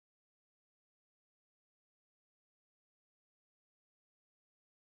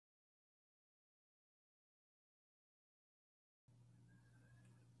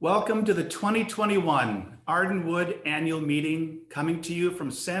Welcome to the 2021 Arden Annual Meeting, coming to you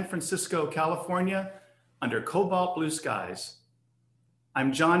from San Francisco, California, under cobalt blue skies.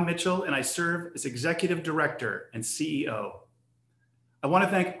 I'm John Mitchell, and I serve as Executive Director and CEO. I want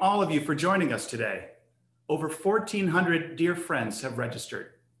to thank all of you for joining us today. Over 1,400 dear friends have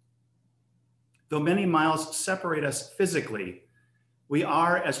registered. Though many miles separate us physically, we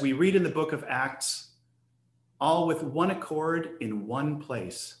are, as we read in the book of Acts, all with one accord in one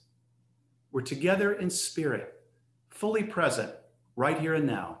place. We're together in spirit, fully present right here and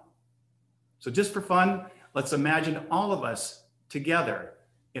now. So just for fun, let's imagine all of us together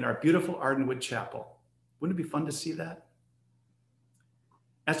in our beautiful Ardenwood Chapel. Wouldn't it be fun to see that?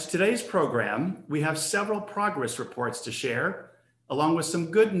 As to today's program, we have several progress reports to share, along with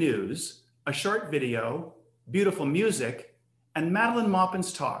some good news, a short video, beautiful music, and Madelon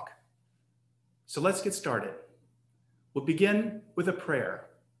Maupin's talk. So let's get started. We'll begin with a prayer,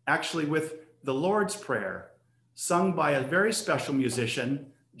 actually with the Lord's Prayer, sung by a very special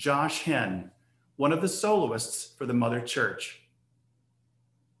musician, Josh Henn, one of the soloists for the Mother Church.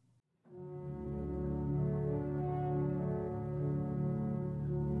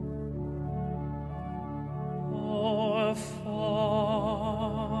 Our Father,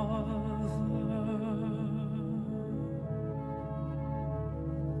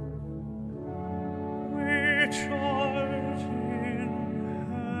 which art in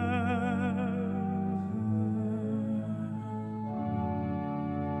heaven,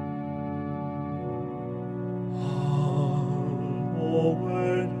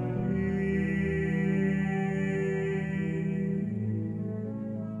 hallowed be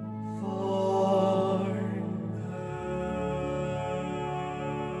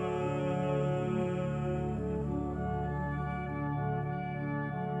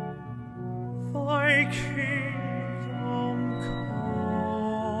thy kingdom come,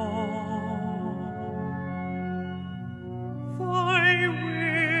 thy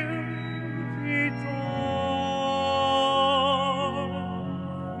will be done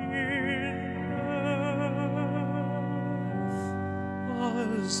in earth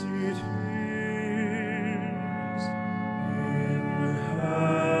as it is in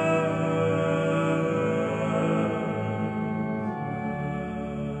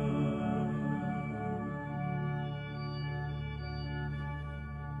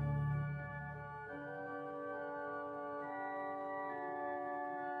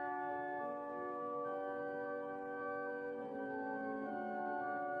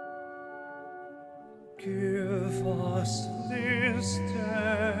Give us this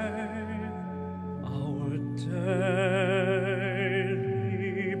day our daily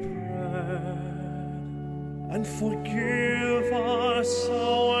bread, and forgive us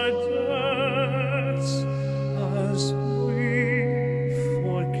our debts as we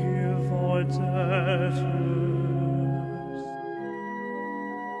forgive our debtors.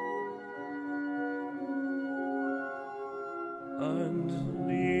 And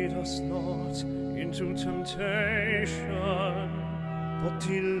lead us not into temptation, but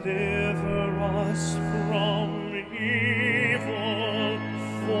deliver us from evil.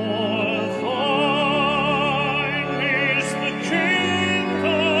 For thine is the kingdom,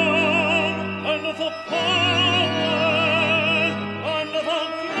 and the power, and the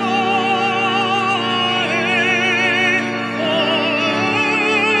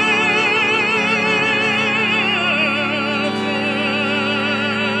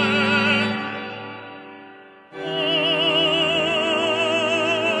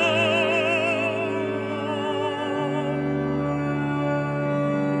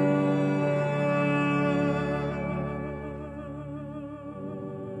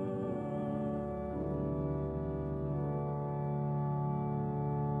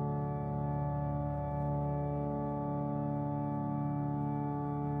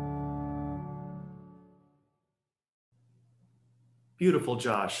Beautiful,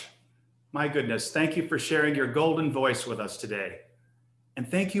 Josh. My goodness, thank you for sharing your golden voice with us today. And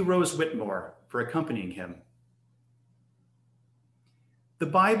thank you, Rose Whitmore, for accompanying him. The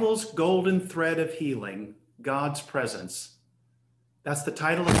Bible's golden thread of healing, God's presence. That's the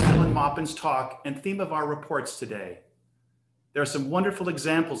title of Madelon Maupin's talk and theme of our reports today. There are some wonderful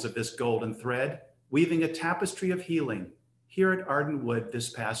examples of this golden thread, weaving a tapestry of healing here at Ardenwood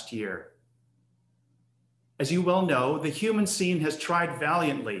this past year. As you well know, the human scene has tried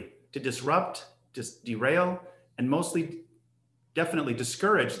valiantly to disrupt, derail, and definitely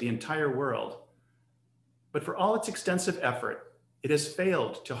discourage the entire world. But for all its extensive effort, it has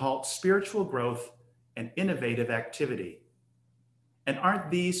failed to halt spiritual growth and innovative activity. And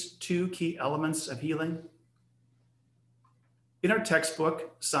aren't these two key elements of healing? In our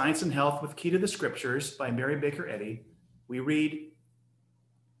textbook, Science and Health with Key to the Scriptures by Mary Baker Eddy, we read,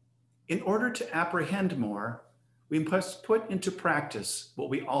 "In order to apprehend more, we must put into practice what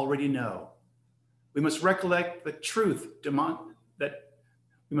we already know. We must recollect that truth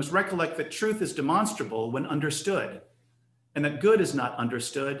is demonstrable when understood, and that good is not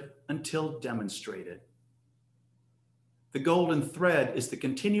understood until demonstrated. The golden thread is the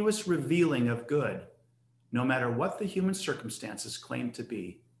continuous revealing of good, no matter what the human circumstances claim to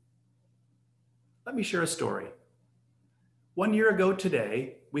be." Let me share a story. 1 year ago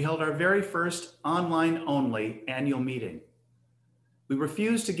today, we held our very first online-only annual meeting. We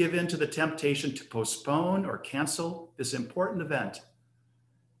refused to give in to the temptation to postpone or cancel this important event.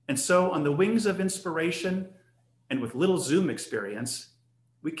 And so, on the wings of inspiration and with little Zoom experience,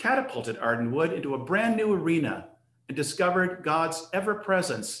 we catapulted Ardenwood into a brand new arena and discovered God's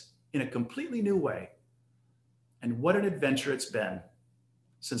ever-presence in a completely new way. And what an adventure it's been.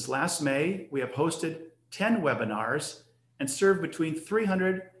 Since last May, we have hosted 10 webinars and served between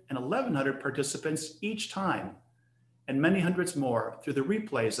 300 and 1,100 participants each time, and many hundreds more through the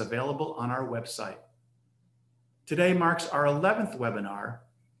replays available on our website. Today marks our 11th webinar.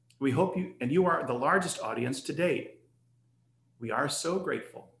 We hope you are the largest audience to date. We are so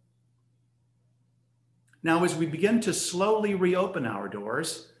grateful. Now, as we begin to slowly reopen our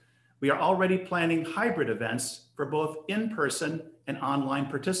doors, we are already planning hybrid events for both in-person and online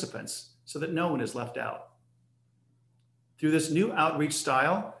participants so that no one is left out. Through this new outreach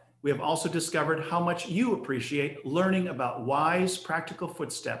style, we have also discovered how much you appreciate learning about wise, practical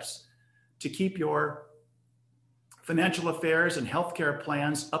footsteps to keep your financial affairs and healthcare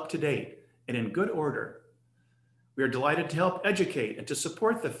plans up to date and in good order. We are delighted to help educate and to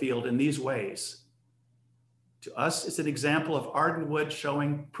support the field in these ways. To us, it's an example of Ardenwood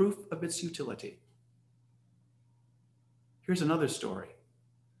showing proof of its utility. Here's another story.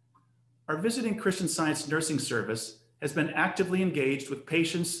 Our visiting Christian Science nursing service has been actively engaged with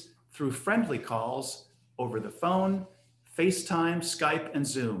patients through friendly calls over the phone, FaceTime, Skype, and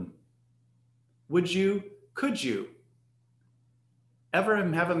Zoom. Could you ever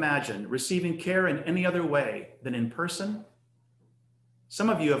have imagined receiving care in any other way than in person? Some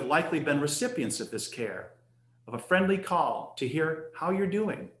of you have likely been recipients of this care, of a friendly call to hear how you're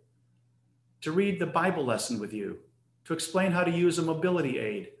doing, to read the Bible lesson with you, to explain how to use a mobility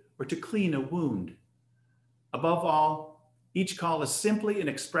aid, or to clean a wound. Above all, each call is simply an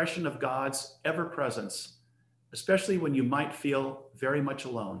expression of God's ever-presence, especially when you might feel very much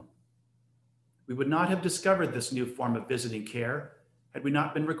alone. We would not have discovered this new form of visiting care had we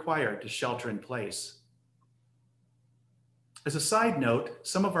not been required to shelter in place. As a side note,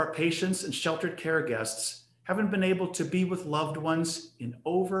 some of our patients and sheltered care guests haven't been able to be with loved ones in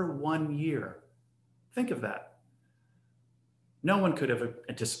over 1 year. Think of that. No one could have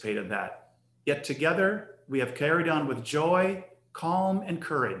anticipated that. Yet together, we have carried on with joy, calm, and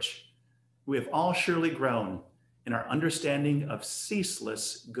courage. We have all surely grown in our understanding of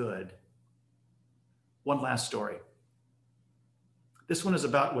ceaseless good. One last story. This one is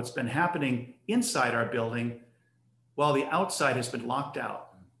about what's been happening inside our building while the outside has been locked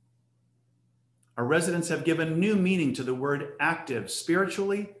out. Our residents have given new meaning to the word active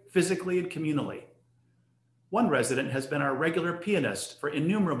spiritually, physically, and communally. One resident has been our regular pianist for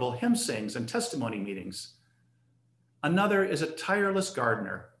innumerable hymn sings and testimony meetings. Another is a tireless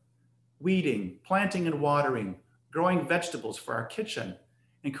gardener, weeding, planting and watering, growing vegetables for our kitchen,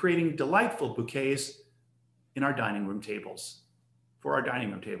 and creating delightful bouquets for our dining room tables.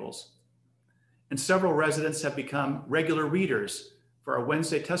 And several residents have become regular readers for our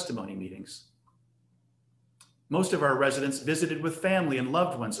Wednesday testimony meetings. Most of our residents visited with family and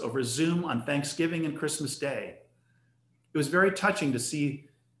loved ones over Zoom on Thanksgiving and Christmas Day. It was very touching to see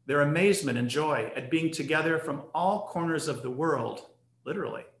their amazement and joy at being together from all corners of the world,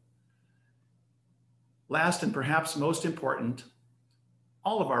 literally. Last and perhaps most important,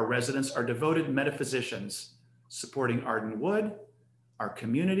 all of our residents are devoted metaphysicians, supporting Ardenwood, our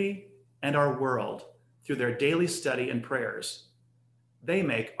community, and our world through their daily study and prayers. They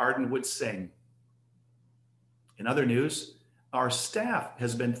make Ardenwood sing. In other news, our staff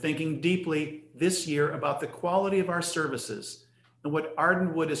has been thinking deeply this year about the quality of our services and what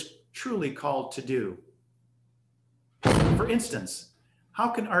Ardenwood is truly called to do. For instance, how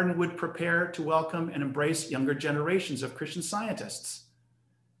can Ardenwood prepare to welcome and embrace younger generations of Christian scientists?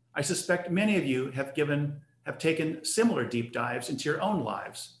 I suspect many of you have taken similar deep dives into your own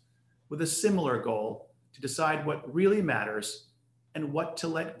lives with a similar goal to decide what really matters and what to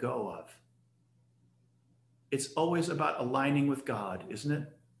let go of. It's always about aligning with God, isn't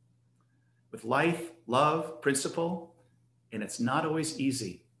it? With life, love, principle, and it's not always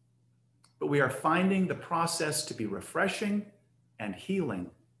easy. But we are finding the process to be refreshing and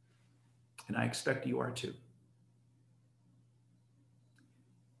healing, and I expect you are too.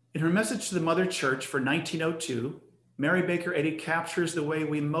 In her message to the Mother Church for 1902, Mary Baker Eddy captures the way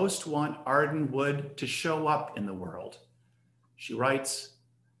we most want Arden Wood to show up in the world. She writes,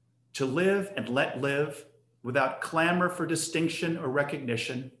 "To live and let live without clamor for distinction or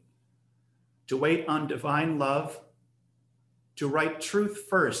recognition, to wait on divine love, to write truth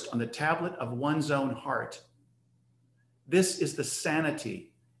first on the tablet of one's own heart. This is the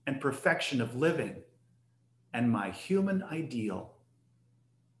sanity and perfection of living and my human ideal."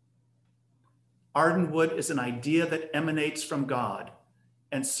 Arden Wood is an idea that emanates from God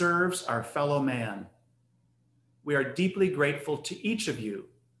and serves our fellow man. We are deeply grateful to each of you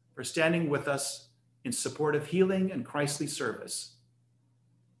for standing with us in support of healing and Christly service.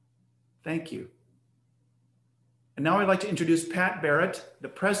 Thank you. And now I'd like to introduce Pat Barrett, the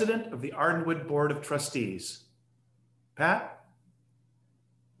president of the Ardenwood Board of Trustees. Pat?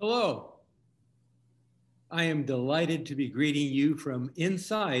 Hello. I am delighted to be greeting you from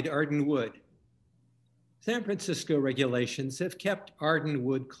inside Ardenwood. San Francisco regulations have kept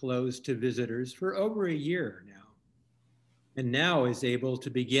Ardenwood closed to visitors for over a year now, and now is able to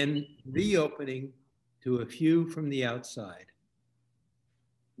begin reopening to a few from the outside.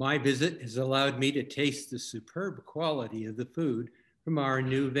 My visit has allowed me to taste the superb quality of the food from our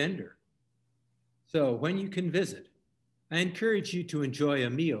new vendor. So when you can visit, I encourage you to enjoy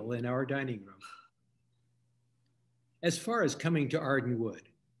a meal in our dining room. As far as coming to Ardenwood,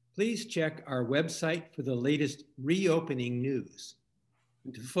 please check our website for the latest reopening news.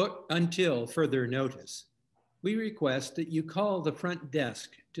 Until further notice, we request that you call the front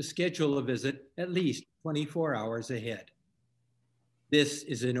desk to schedule a visit at least 24 hours ahead. This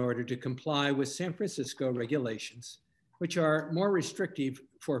is in order to comply with San Francisco regulations, which are more restrictive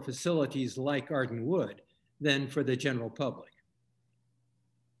for facilities like Ardenwood than for the general public.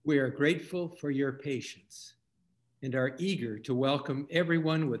 We are grateful for your patience and are eager to welcome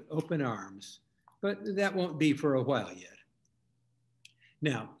everyone with open arms, but that won't be for a while yet.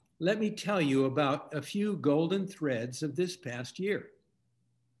 Now, let me tell you about a few golden threads of this past year.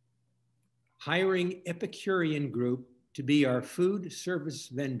 Hiring Epicurean Group to be our food service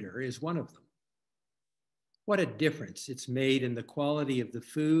vendor is one of them. What a difference it's made in the quality of the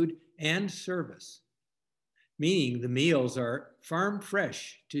food and service, meaning the meals are farm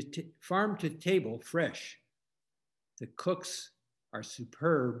to table fresh. The cooks are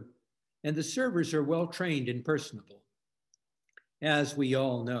superb, and the servers are well-trained and personable. As we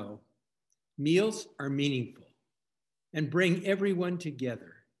all know, meals are meaningful and bring everyone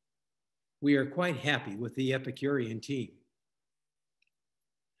together. We are quite happy with the Epicurean team.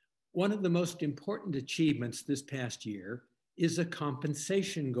 One of the most important achievements this past year is a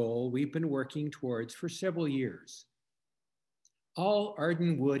compensation goal we've been working towards for several years. All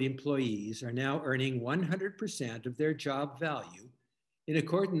Ardenwood employees are now earning 100% of their job value in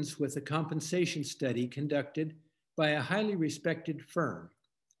accordance with a compensation study conducted by a highly respected firm,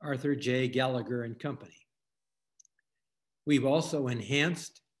 Arthur J. Gallagher and Company. We've also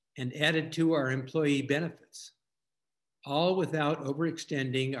enhanced and added to our employee benefits, all without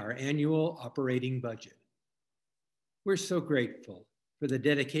overextending our annual operating budget. We're so grateful for the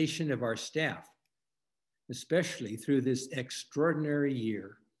dedication of our staff, especially through this extraordinary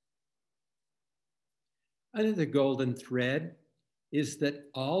year. Another golden thread is that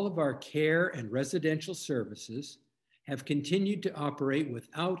all of our care and residential services have continued to operate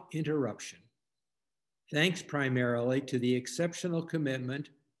without interruption, thanks primarily to the exceptional commitment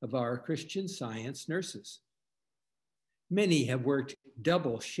of our Christian Science nurses. Many have worked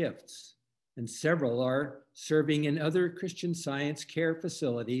double shifts, and several are serving in other Christian Science care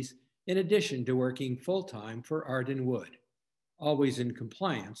facilities in addition to working full-time for Ardenwood, always in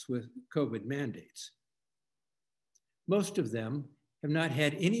compliance with COVID mandates. Most of them have not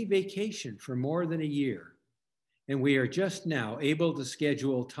had any vacation for more than a year, and we are just now able to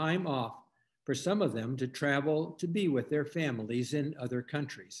schedule time off for some of them to travel to be with their families in other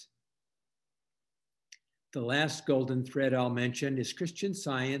countries. The last golden thread I'll mention is Christian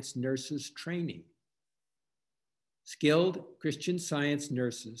Science nurses training. Skilled Christian Science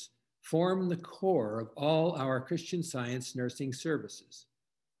nurses form the core of all our Christian Science nursing services.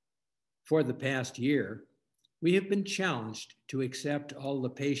 For the past year, we have been challenged to accept all the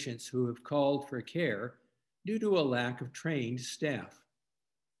patients who have called for care due to a lack of trained staff.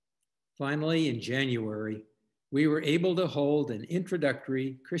 Finally, in January, we were able to hold an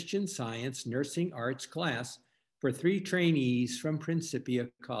introductory Christian Science nursing arts class for 3 trainees from Principia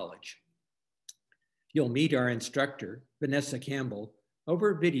College. You'll meet our instructor, Vanessa Campbell,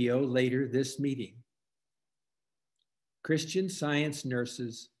 over video later this meeting. Christian Science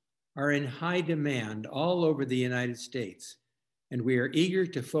nurses are in high demand all over the United States, and we are eager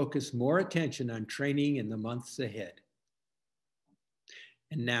to focus more attention on training in the months ahead.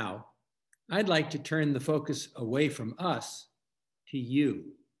 And now, I'd like to turn the focus away from us to you,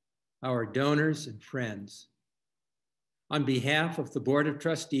 our donors and friends. On behalf of the Board of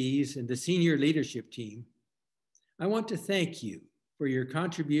Trustees and the senior leadership team, I want to thank you for your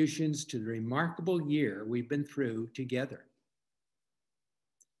contributions to the remarkable year we've been through together.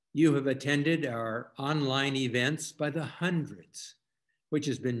 You have attended our online events by the hundreds, which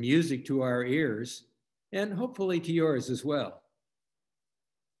has been music to our ears and hopefully to yours as well.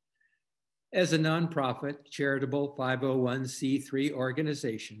 As a nonprofit, charitable 501c3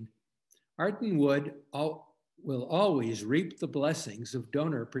 organization, Arden Wood will always reap the blessings of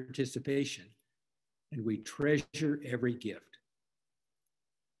donor participation, and we treasure every gift.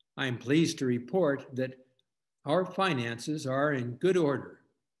 I am pleased to report that our finances are in good order.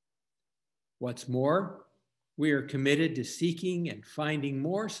 What's more, we are committed to seeking and finding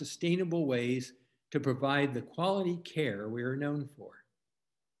more sustainable ways to provide the quality care we are known for.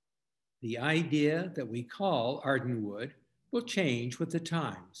 The idea that we call Ardenwood will change with the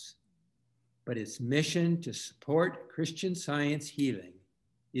times, but its mission to support Christian Science healing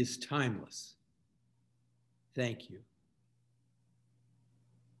is timeless. Thank you.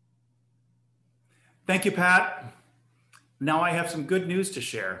 Thank you, Pat. Now I have some good news to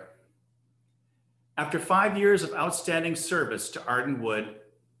share. After 5 years of outstanding service to Arden Wood,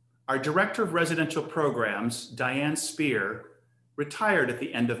 our Director of Residential Programs, Diane Spear, retired at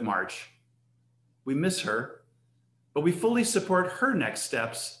the end of March. We miss her, but we fully support her next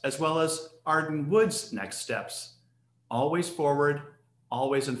steps as well as Arden Wood's next steps. Always forward,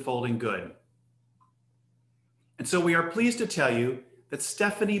 always unfolding good. And so we are pleased to tell you that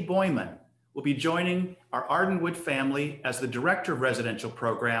Stephanie Boyman will be joining our Arden Wood family as the Director of Residential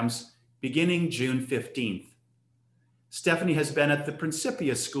Programs beginning June 15th. Stephanie has been at the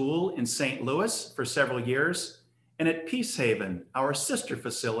Principia School in St. Louis for several years and at Peace Haven, our sister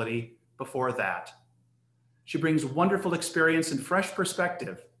facility, before that. She brings wonderful experience and fresh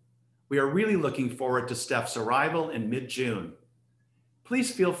perspective. We are really looking forward to Steph's arrival in mid-June.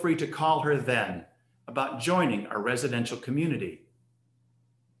 Please feel free to call her then about joining our residential community.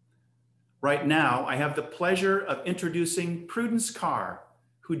 Right now, I have the pleasure of introducing Prudence Carr,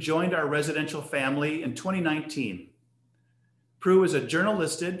 who joined our residential family in 2019. Prue is a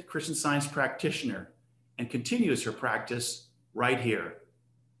journalisted Christian Science practitioner and continues her practice right here.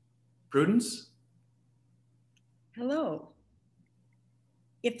 Prudence? Hello.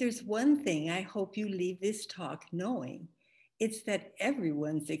 If there's one thing I hope you leave this talk knowing, it's that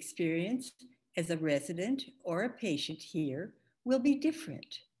everyone's experience as a resident or a patient here will be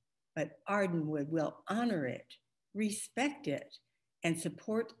different, but Ardenwood will honor it, respect it, and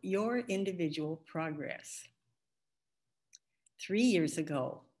support your individual progress. 3 years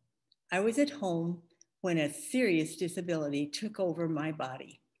ago, I was at home when a serious disability took over my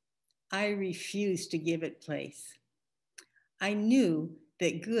body. I refused to give it place. I knew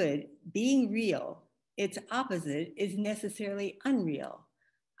that good, being real, its opposite is necessarily unreal.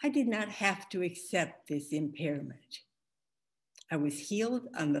 I did not have to accept this impairment. I was healed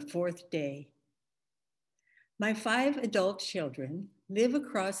on the 4th day. My 5 adult children live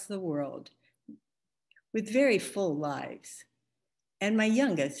across the world with very full lives, and my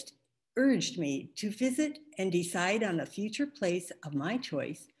youngest urged me to visit and decide on a future place of my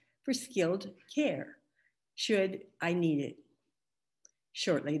choice for skilled care, should I need it.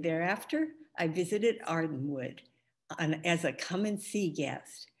 Shortly thereafter, I visited Ardenwood as a come-and-see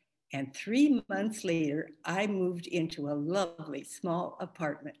guest, and 3 months later, I moved into a lovely small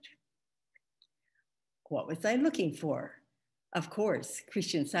apartment. What was I looking for? Of course,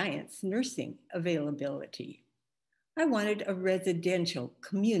 Christian Science nursing availability. I wanted a residential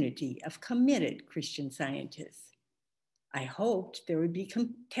community of committed Christian Scientists. I hoped there would be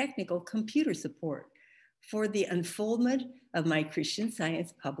technical computer support for the unfoldment of my Christian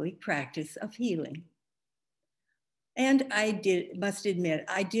Science public practice of healing. And must admit,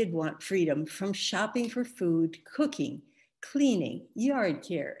 I did want freedom from shopping for food, cooking, cleaning, yard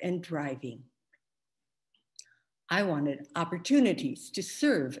care, and driving. I wanted opportunities to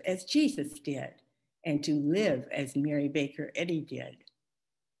serve as Jesus did and to live as Mary Baker Eddy did.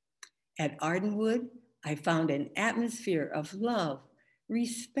 At Ardenwood, I found an atmosphere of love,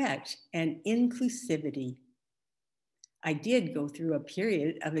 respect, and inclusivity. I did go through a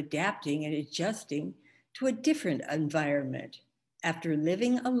period of adapting and adjusting to a different environment after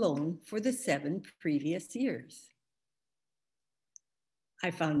living alone for the 7 previous years. I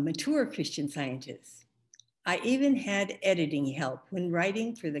found mature Christian scientists. I even had editing help when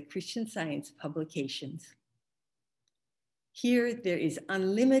writing for the Christian Science publications. Here, there is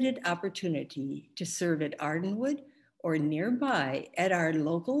unlimited opportunity to serve at Ardenwood or nearby at our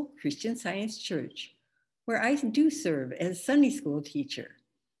local Christian Science church, where I do serve as Sunday school teacher,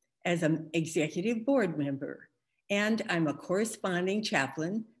 as an executive board member, and I'm a corresponding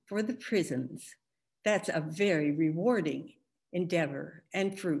chaplain for the prisons. That's a very rewarding endeavor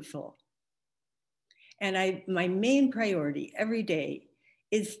and fruitful. And my main priority every day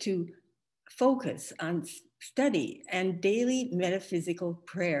is to focus on study and daily metaphysical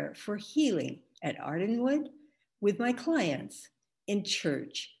prayer for healing at Ardenwood with my clients, in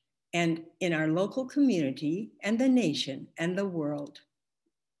church, and in our local community and the nation and the world.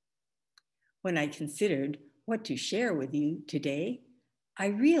 When I considered what to share with you today, I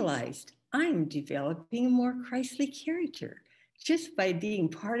realized I'm developing a more Christly character just by being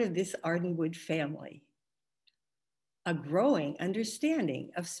part of this Ardenwood family. A growing understanding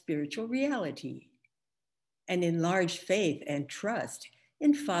of spiritual reality, an enlarged faith and trust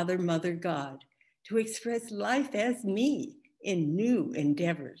in Father, Mother, God to express life as me in new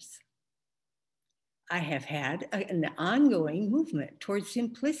endeavors. I have had an ongoing movement towards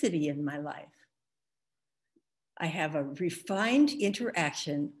simplicity in my life. I have a refined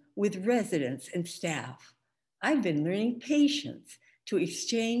interaction with residents and staff. I've been learning patience to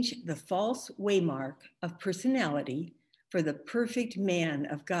exchange the false waymark of personality for the perfect man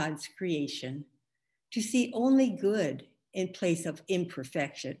of God's creation, to see only good in place of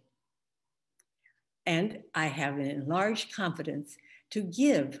imperfection. And I have an enlarged confidence to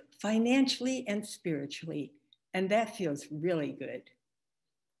give financially and spiritually, and that feels really good,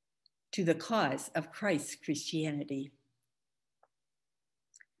 to the cause of Christ's Christianity.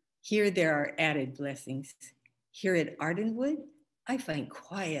 Here there are added blessings. Here at Ardenwood, I find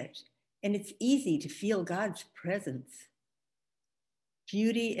quiet, and it's easy to feel God's presence.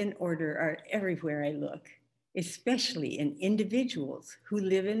 Beauty and order are everywhere I look, especially in individuals who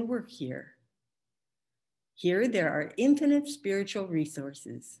live and work here. Here there are infinite spiritual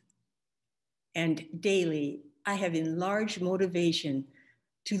resources. And daily, I have enlarged motivation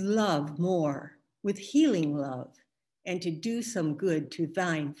to love more with healing love and to do some good to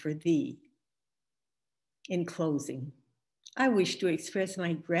thine for thee. In closing, I wish to express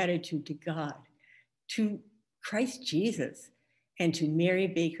my gratitude to God, to Christ Jesus, and to Mary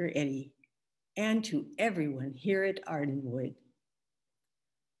Baker Eddy, and to everyone here at Ardenwood.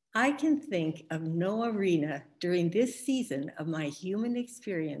 I can think of no arena during this season of my human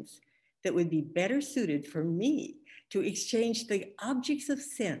experience that would be better suited for me to exchange the objects of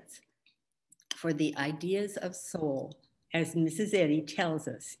sense for the ideas of soul, as Mrs. Eddy tells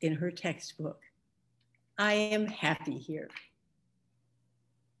us in her textbook. I am happy here.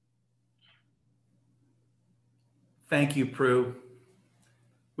 Thank you, Prue.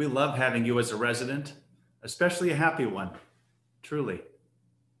 We love having you as a resident, especially a happy one, truly.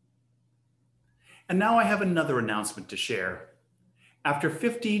 And now I have another announcement to share. After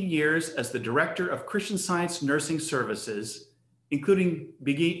 15 years as the Director of Christian Science Nursing Services, including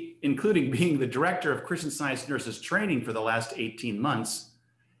being the Director of Christian Science Nurses Training for the last 18 months,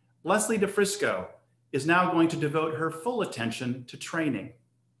 Leslie DeFrisco is now going to devote her full attention to training.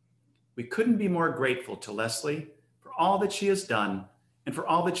 We couldn't be more grateful to Leslie for all that she has done and for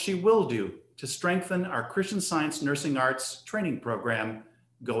all that she will do to strengthen our Christian Science Nursing Arts training program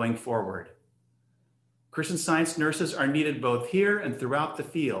going forward. Christian Science nurses are needed both here and throughout the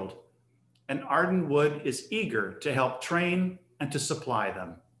field, and Ardenwood is eager to help train and to supply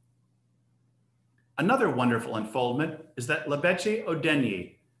them. Another wonderful unfoldment is that Lebeche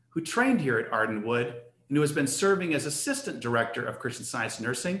Odenyi, who trained here at Ardenwood and who has been serving as Assistant Director of Christian Science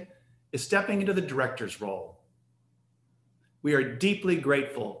Nursing, is stepping into the director's role. We are deeply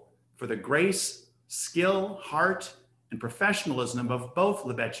grateful for the grace, skill, heart, and professionalism of both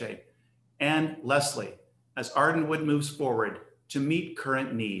Lebeche and Leslie as Ardenwood moves forward to meet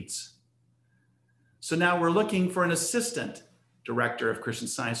current needs. So now we're looking for an Assistant Director of Christian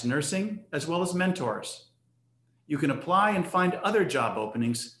Science Nursing, as well as mentors. You can apply and find other job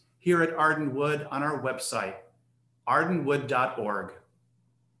openings here at Ardenwood on our website, ardenwood.org.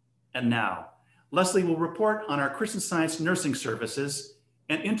 And now, Leslie will report on our Christian Science nursing services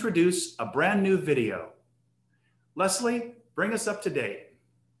and introduce a brand new video. Leslie, bring us up to date.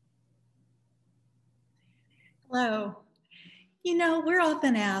 Hello. You know, we're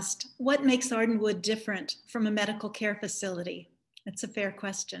often asked, what makes Ardenwood different from a medical care facility? It's a fair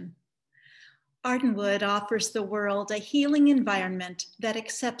question. Ardenwood offers the world a healing environment that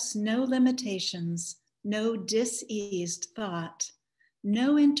accepts no limitations, no diseased thought,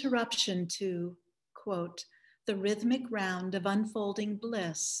 no interruption to, quote, the rhythmic round of unfolding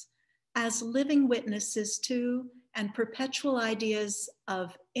bliss, as living witnesses to and perpetual ideas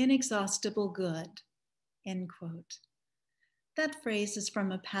of inexhaustible good, end quote. That phrase is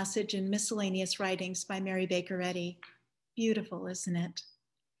from a passage in Miscellaneous Writings by Mary Baker Eddy. Beautiful, isn't it?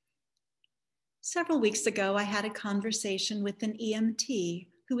 Several weeks ago, I had a conversation with an EMT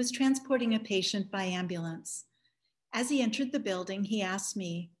who was transporting a patient by ambulance. As he entered the building, he asked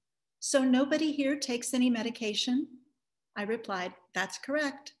me, "So nobody here takes any medication?" I replied, "That's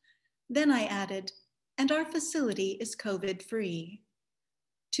correct." Then I added, "And our facility is COVID-free."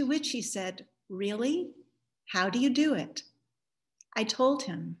 To which he said, "Really? How do you do it?" I told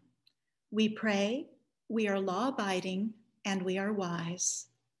him, "We pray, we are law-abiding, and we are wise."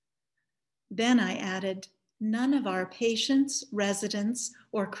 Then I added, "None of our patients, residents,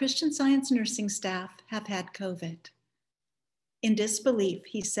 or Christian Science nursing staff have had COVID." In disbelief,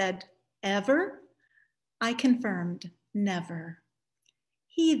 he said, "Ever?" I confirmed, "Never."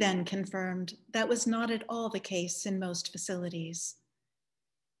 He then confirmed that was not at all the case in most facilities.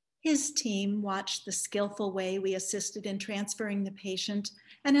 His team watched the skillful way we assisted in transferring the patient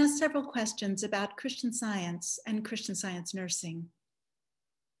and asked several questions about Christian Science and Christian Science nursing.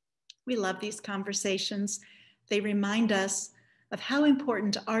 We love these conversations. They remind us of how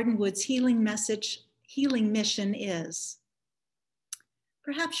important Ardenwood's healing mission is.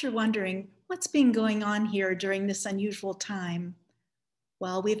 Perhaps you're wondering, what's been going on here during this unusual time?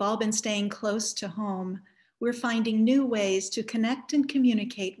 Well, we've all been staying close to home. We're finding new ways to connect and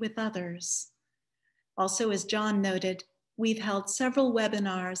communicate with others. Also, as John noted, we've held several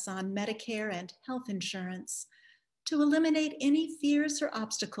webinars on Medicare and health insurance to eliminate any fears or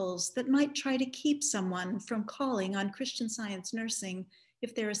obstacles that might try to keep someone from calling on Christian Science nursing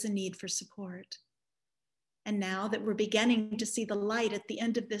if there is a need for support. And now that we're beginning to see the light at the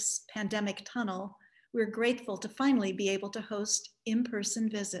end of this pandemic tunnel, we're grateful to finally be able to host in-person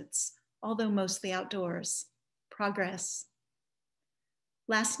visits, although mostly outdoors. Progress.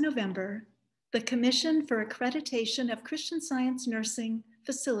 Last November, the Commission for Accreditation of Christian Science Nursing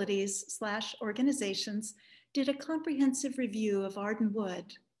Facilities/organizations did a comprehensive review of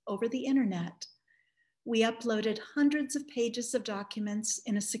Ardenwood over the internet. We uploaded hundreds of pages of documents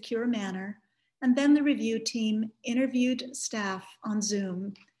in a secure manner, and then the review team interviewed staff on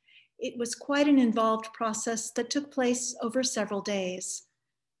Zoom. It was quite an involved process that took place over several days.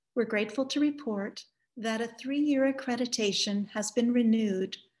 We're grateful to report that a 3-year accreditation has been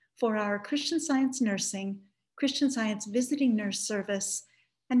renewed for our Christian Science Nursing, Christian Science Visiting Nurse Service,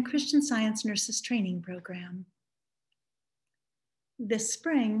 and Christian Science Nurses Training Program. This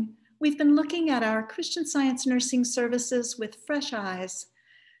spring, we've been looking at our Christian Science nursing services with fresh eyes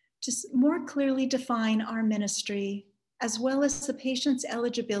to more clearly define our ministry, as well as the patient's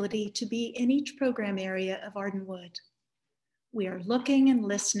eligibility to be in each program area of Ardenwood. We are looking and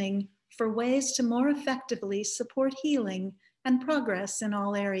listening for ways to more effectively support healing and progress in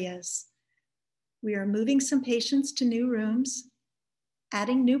all areas. We are moving some patients to new rooms,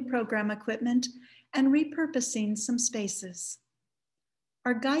 adding new program equipment, and repurposing some spaces.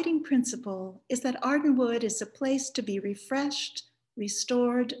 Our guiding principle is that Ardenwood is a place to be refreshed,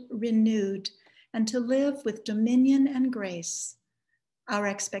 restored, renewed, and to live with dominion and grace. Our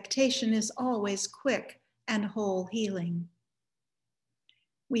expectation is always quick and whole healing.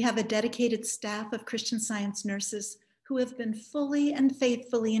 We have a dedicated staff of Christian Science nurses who have been fully and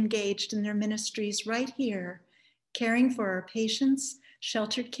faithfully engaged in their ministries right here, caring for our patients,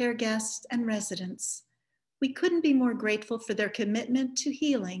 sheltered care guests, and residents. We couldn't be more grateful for their commitment to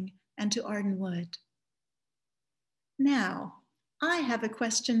healing and to Ardenwood. Now, I have a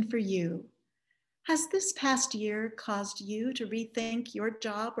question for you. Has this past year caused you to rethink your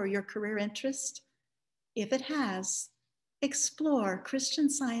job or your career interest? If it has, explore Christian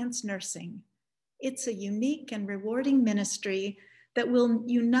Science nursing. It's a unique and rewarding ministry that will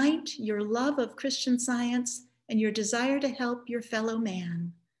unite your love of Christian Science and your desire to help your fellow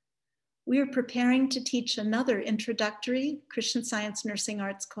man. We are preparing to teach another introductory Christian Science nursing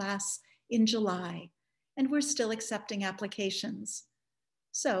arts class in July, and we're still accepting applications.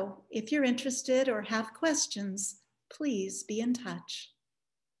 So if you're interested or have questions, please be in touch.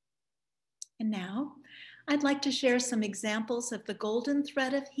 And now, I'd like to share some examples of the golden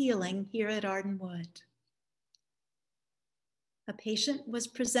thread of healing here at Ardenwood. A patient was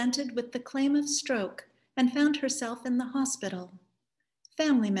presented with the claim of stroke and found herself in the hospital.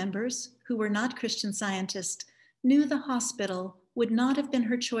 Family members, who were not Christian Scientists, knew the hospital would not have been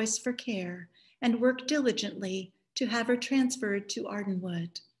her choice for care and worked diligently to have her transferred to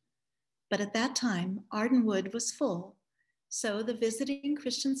Ardenwood. But at that time, Ardenwood was full, So the visiting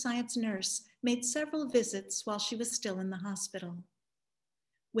Christian Science nurse made several visits while she was still in the hospital.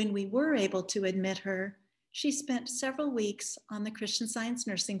 When we were able to admit her, she spent several weeks on the Christian Science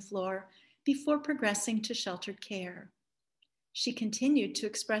nursing floor before progressing to sheltered care. She continued to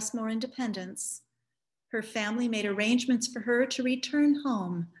express more independence. Her family made arrangements for her to return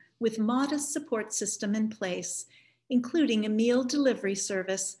home with modest support system in place, including a meal delivery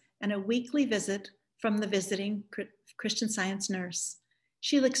service and a weekly visit from the visiting Christian Science nurse.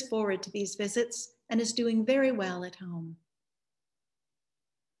 She looks forward to these visits and is doing very well at home.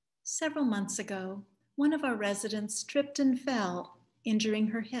 Several months ago, one of our residents tripped and fell, injuring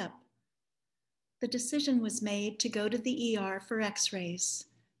her hip. The decision was made to go to the ER for x-rays,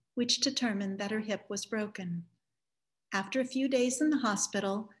 which determined that her hip was broken. After a few days in the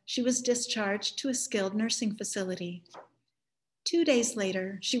hospital, she was discharged to a skilled nursing facility. 2 days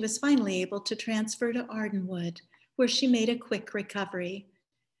later, she was finally able to transfer to Ardenwood, where she made a quick recovery.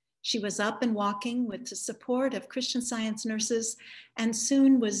 She was up and walking with the support of Christian Science nurses and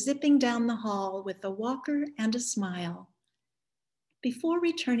soon was zipping down the hall with a walker and a smile. Before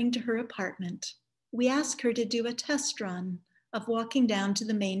returning to her apartment, we asked her to do a test run of walking down to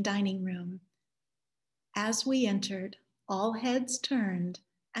the main dining room. As we entered, all heads turned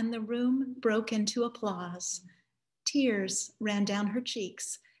and the room broke into applause. Tears ran down her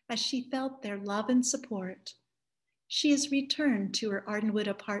cheeks as she felt their love and support. She has returned to her Ardenwood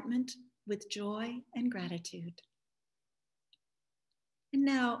apartment with joy and gratitude. And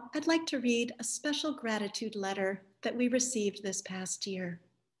now I'd like to read a special gratitude letter that we received this past year.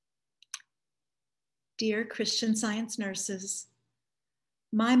 Dear Christian Science nurses,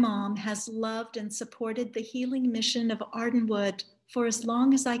 my mom has loved and supported the healing mission of Ardenwood for as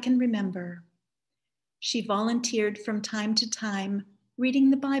long as I can remember. She volunteered from time to time, reading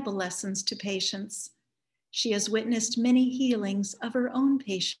the Bible lessons to patients. She has witnessed many healings of her own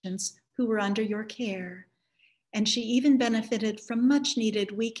patients who were under your care, and she even benefited from much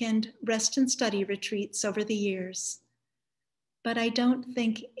needed weekend rest and study retreats over the years. But I don't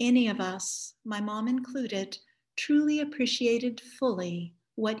think any of us, my mom included, truly appreciated fully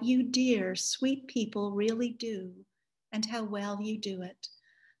what you dear, sweet people really do and how well you do it,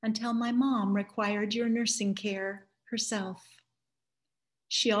 until my mom required your nursing care herself.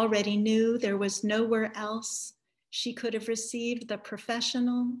 She already knew there was nowhere else she could have received the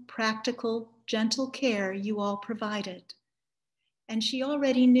professional, practical, gentle care you all provided. And she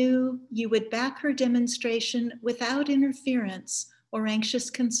already knew you would back her demonstration without interference or anxious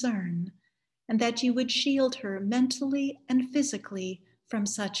concern, and that you would shield her mentally and physically from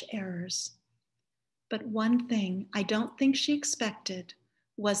such errors. But one thing I don't think she expected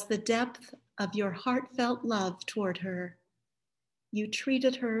was the depth of your heartfelt love toward her. You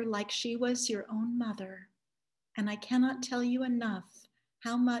treated her like she was your own mother, and I cannot tell you enough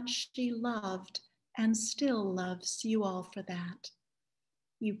how much she loved and still loves you all for that.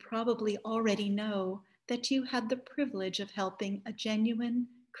 You probably already know that you had the privilege of helping a genuine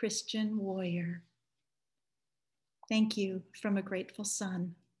Christian warrior. Thank you from a grateful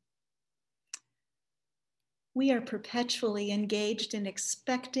son. We are perpetually engaged in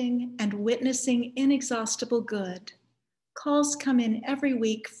expecting and witnessing inexhaustible good. Calls come in every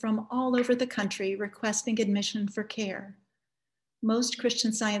week from all over the country requesting admission for care. Most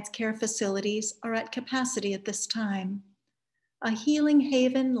Christian Science care facilities are at capacity at this time. A healing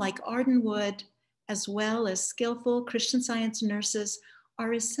haven like Ardenwood, as well as skillful Christian Science nurses,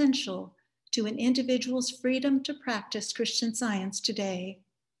 are essential to an individual's freedom to practice Christian Science today.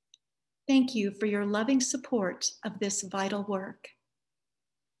 Thank you for your loving support of this vital work.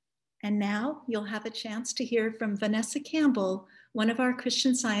 And now you'll have a chance to hear from Vanessa Campbell, one of our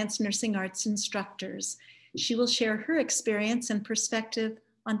Christian Science Nursing Arts instructors. She will share her experience and perspective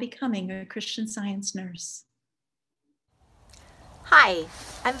on becoming a Christian Science nurse. Hi,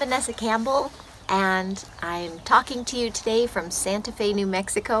 I'm Vanessa Campbell, and I'm talking to you today from Santa Fe, New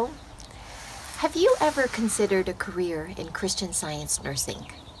Mexico. Have you ever considered a career in Christian Science nursing?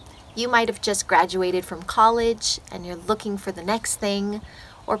 You might have just graduated from college and you're looking for the next thing,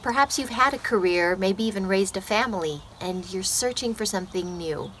 or perhaps you've had a career, maybe even raised a family, and you're searching for something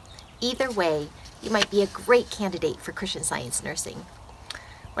new. Either way, you might be a great candidate for Christian Science nursing.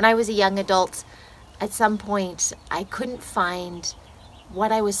 When I was a young adult, at some point, I couldn't find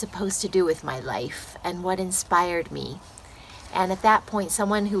what I was supposed to do with my life and what inspired me. And at that point,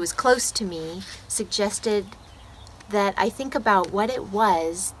 someone who was close to me suggested that I think about what it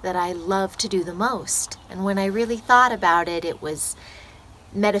was that I loved to do the most. And when I really thought about it, it was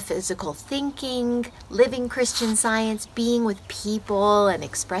metaphysical thinking, living Christian Science, being with people and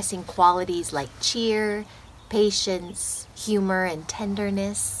expressing qualities like cheer, patience, humor, and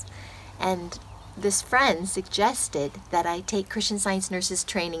tenderness. And this friend suggested that I take Christian Science nurses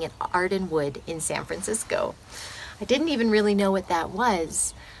training at Arden Wood in San Francisco. I didn't even really know what that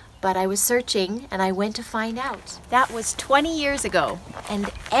was, but I was searching and I went to find out. That was 20 years ago, and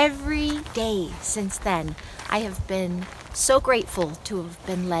every day since then, I have been so grateful to have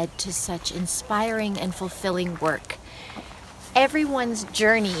been led to such inspiring and fulfilling work. Everyone's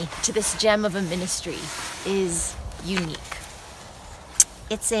journey to this gem of a ministry is unique.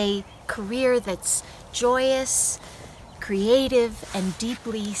 It's a career that's joyous, creative, and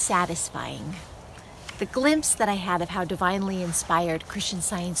deeply satisfying. The glimpse that I had of how divinely inspired Christian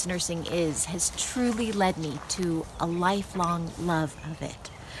Science nursing is has truly led me to a lifelong love of it.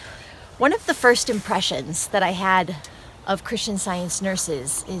 One of the first impressions that I had of Christian Science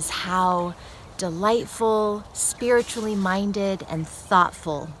nurses is how delightful, spiritually minded, and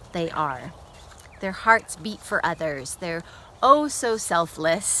thoughtful they are. Their hearts beat for others. They're oh so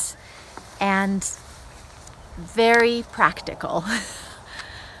selfless and very practical.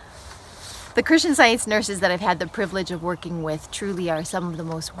 The Christian Science nurses that I've had the privilege of working with truly are some of the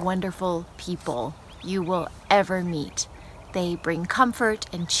most wonderful people you will ever meet. They bring comfort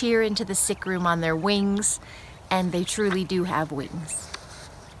and cheer into the sick room on their wings, and they truly do have wings.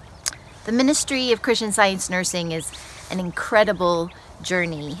 The ministry of Christian Science nursing is an incredible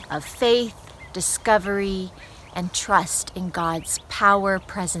journey of faith, discovery, and trust in God's power,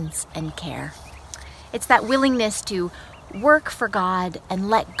 presence, and care. It's that willingness to work for God and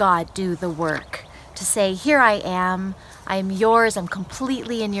let God do the work. To say, here I am yours, I'm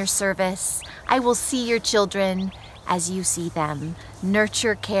completely in your service. I will see your children as you see them.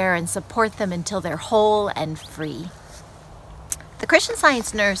 Nurture, care, and support them until they're whole and free. The Christian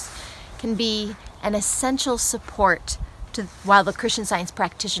Science nurse can be an essential support while the Christian Science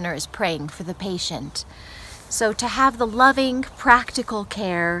practitioner is praying for the patient. So to have the loving, practical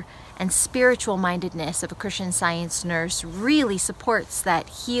care and spiritual mindedness of a Christian Science nurse really supports that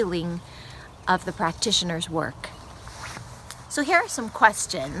healing of the practitioner's work. So here are some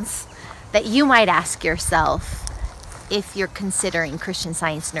questions that you might ask yourself if you're considering Christian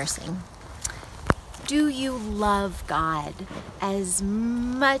Science nursing. Do you love God as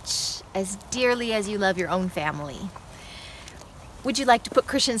much, as dearly as you love your own family? Would you like to put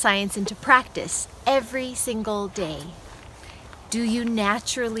Christian Science into practice every single day? Do you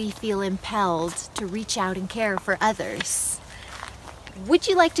naturally feel impelled to reach out and care for others? Would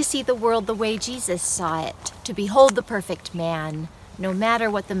you like to see the world the way Jesus saw it, to behold the perfect man, no matter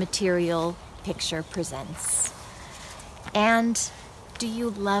what the material picture presents? And do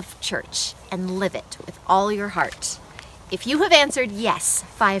you love church and live it with all your heart? If you have answered yes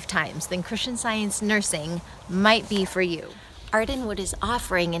 5 times, then Christian Science nursing might be for you. Arden Wood is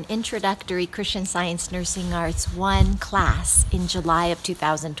offering an introductory Christian Science Nursing Arts 1 class in July of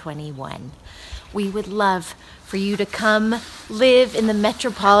 2021. We would love for you to come live in the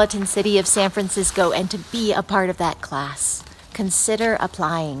metropolitan city of San Francisco and to be a part of that class. Consider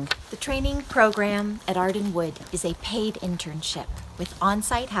applying. The training program at Arden Wood is a paid internship with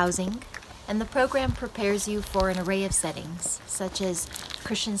on-site housing, and the program prepares you for an array of settings, such as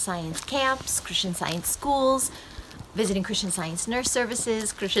Christian Science camps, Christian Science schools, visiting Christian Science nurse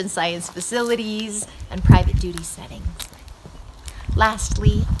services, Christian Science facilities, and private duty settings.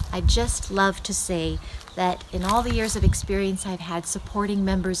 Lastly, I'd just love to say that in all the years of experience I've had supporting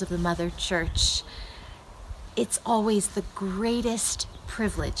members of the Mother Church, it's always the greatest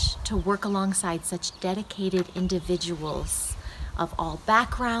privilege to work alongside such dedicated individuals of all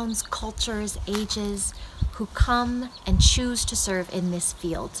backgrounds, cultures, ages, who come and choose to serve in this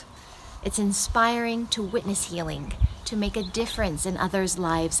field. It's inspiring to witness healing, to make a difference in others'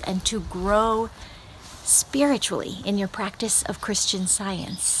 lives, and to grow spiritually in your practice of Christian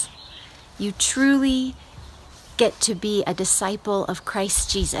Science. You truly get to be a disciple of Christ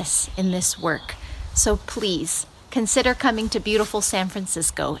Jesus in this work. So please consider coming to beautiful San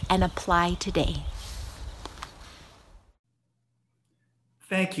Francisco and apply today.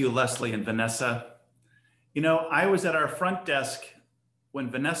 Thank you, Leslie and Vanessa. You know, I was at our front desk when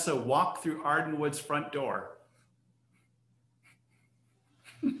Vanessa walked through Arden Wood's front door.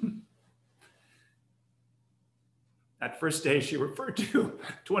 That first day she referred to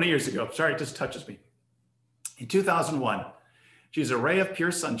 20 years ago. Sorry, it just touches me. In 2001, she's a ray of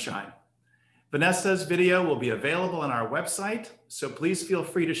pure sunshine. Vanessa's video will be available on our website, so please feel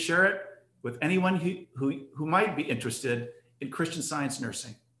free to share it with anyone who might be interested in Christian Science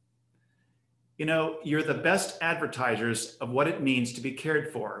nursing. You know, you're the best advertisers of what it means to be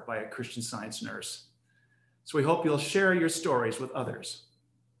cared for by a Christian Science nurse. So we hope you'll share your stories with others.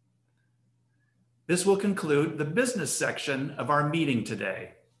 This will conclude the business section of our meeting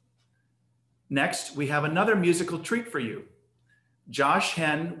today. Next, we have another musical treat for you. Josh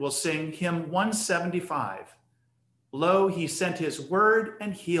Henn will sing hymn 175, Lo, He Sent His Word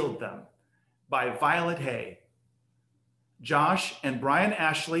and Healed Them, by Violet Hay. Josh and Brian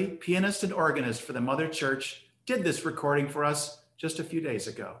Ashley, pianist and organist for the Mother Church, did this recording for us just a few days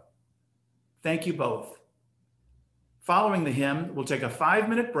ago. Thank you both. Following the hymn, we'll take a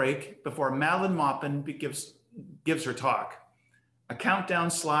 5-minute break before Madelon Maupin gives her talk. A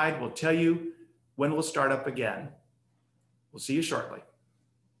countdown slide will tell you when we'll start up again. We'll see you shortly.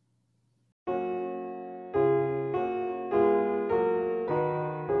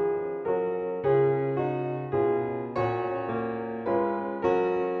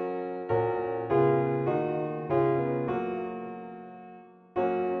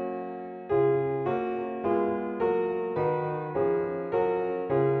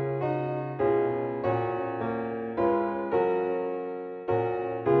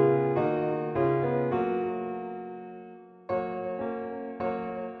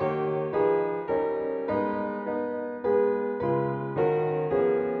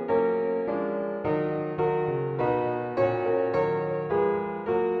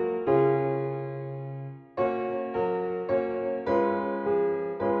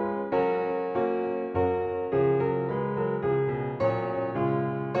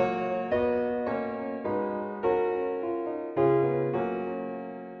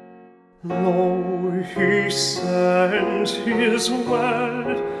 Lo, He sent His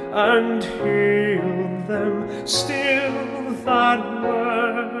word and healed them. Still that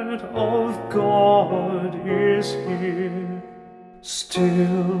word of God is here.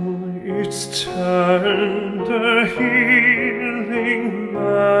 Still its tender healing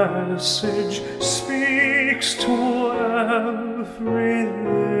message speaks to every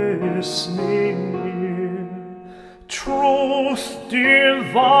listening ear. Truth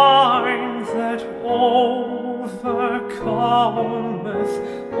divine that overcometh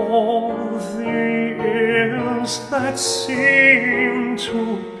all the ills that seem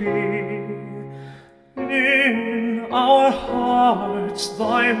to be. In our hearts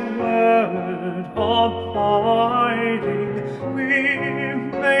thy word abiding, we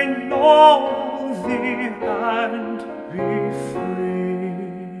may know thee and be free.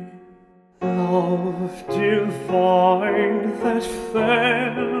 Love divine that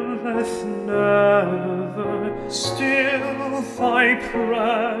faileth never, still thy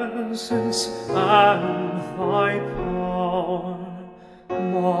presence and thy power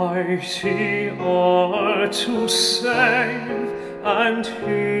mighty are to save and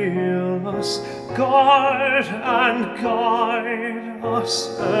heal us, guard and guide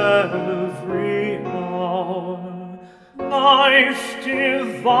us every hour. Life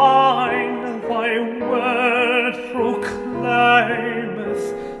divine, thy word proclaimeth,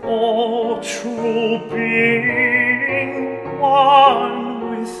 all true being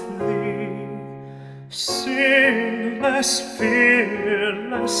one with thee. Sinless,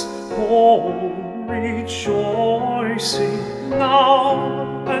 fearless, whole, rejoicing,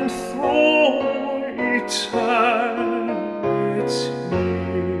 now and through eternity.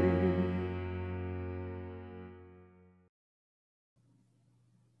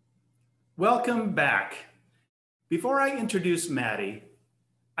 Welcome back. Before I introduce Maddie,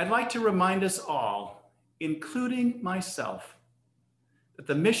 I'd like to remind us all, including myself, that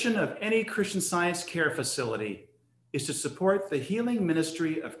the mission of any Christian Science care facility is to support the healing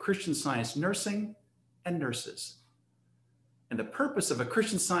ministry of Christian Science nursing and nurses. And the purpose of a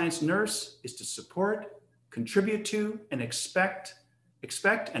Christian Science nurse is to support, contribute to, and expect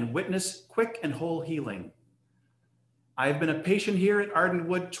and witness quick and whole healing. I have been a patient here at Arden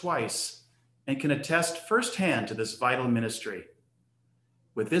Wood twice and can attest firsthand to this vital ministry.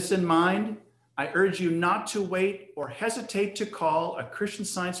 With this in mind, I urge you not to wait or hesitate to call a Christian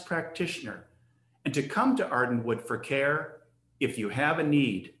Science practitioner and to come to Arden Wood for care if you have a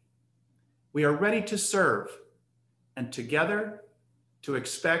need. We are ready to serve and together to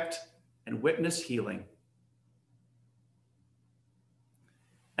expect and witness healing.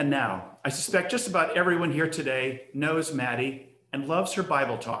 And now, I suspect just about everyone here today knows Maddie and loves her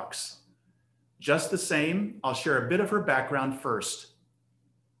Bible talks. Just the same, I'll share a bit of her background first.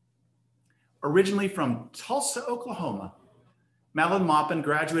 Originally from Tulsa, Oklahoma, Madelon Maupin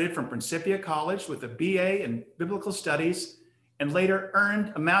graduated from Principia College with a BA in Biblical Studies and later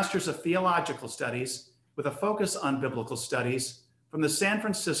earned a Master's of Theological Studies with a focus on Biblical Studies from the San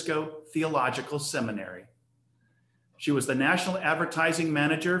Francisco Theological Seminary. She was the National Advertising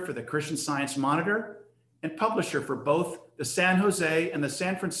Manager for the Christian Science Monitor and publisher for both the San Jose and the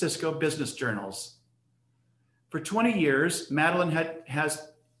San Francisco business journals. For 20 years, Madelon has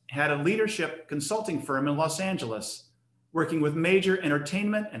had a leadership consulting firm in Los Angeles, working with major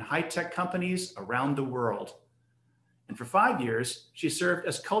entertainment and high-tech companies around the world. And for 5 years, she served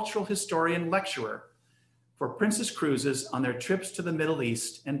as cultural historian lecturer for Princess Cruises on their trips to the Middle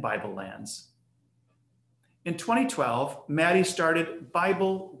East and Bible lands. In 2012, Maddie started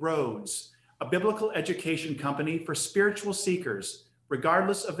Bible Roads, a biblical education company for spiritual seekers,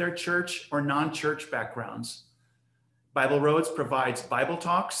 regardless of their church or non-church backgrounds. Bible Roads provides Bible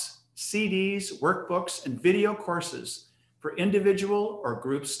talks, CDs, workbooks, and video courses for individual or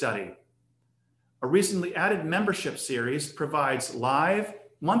group study. A recently added membership series provides live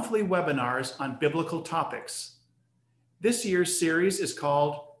monthly webinars on biblical topics. This year's series is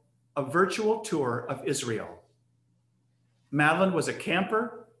called A Virtual Tour of Israel. Madelon was a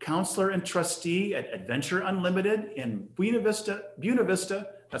camper, counselor, and trustee at Adventure Unlimited in Buena Vista,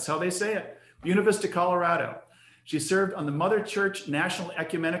 that's how they say it, Buena Vista, Colorado. She served on the Mother Church National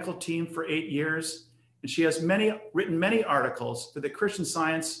Ecumenical Team for 8 years, and she has written many articles for the Christian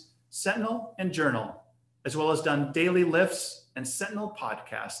Science Sentinel and Journal, as well as done daily lifts and Sentinel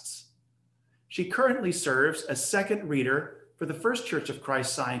podcasts. She currently serves as second reader for the First Church of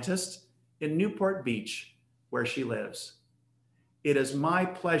Christ Scientists in Newport Beach, where she lives. It is my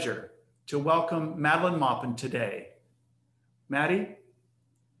pleasure to welcome Madelon Maupin today. Maddie?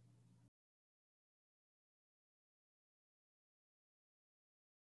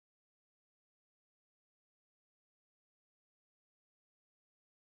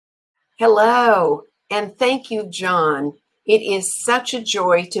 Hello, and thank you, John. It is such a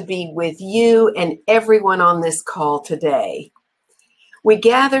joy to be with you and everyone on this call today. We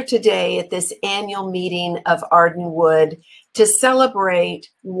gather today at this annual meeting of Ardenwood to celebrate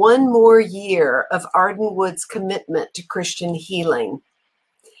one more year of Ardenwood's commitment to Christian healing.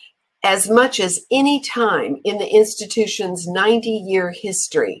 As much as any time in the institution's 90-year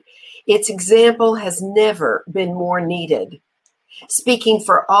history, its example has never been more needed. Speaking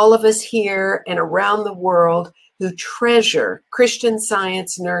for all of us here and around the world who treasure Christian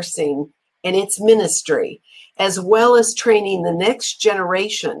Science nursing and its ministry, as well as training the next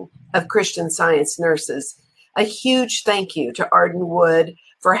generation of Christian Science nurses, a huge thank you to Ardenwood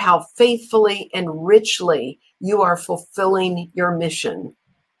for how faithfully and richly you are fulfilling your mission.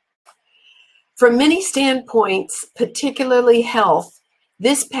 From many standpoints, particularly health,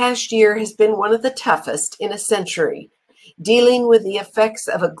 this past year has been one of the toughest in a century, dealing with the effects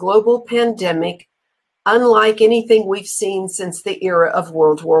of a global pandemic unlike anything we've seen since the era of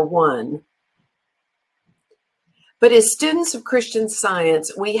World War I. But as students of Christian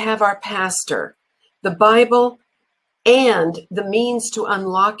Science, we have our pastor, the Bible, and the means to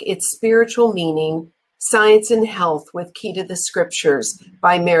unlock its spiritual meaning, Science and Health with Key to the Scriptures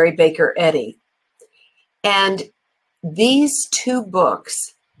by Mary Baker Eddy. And these two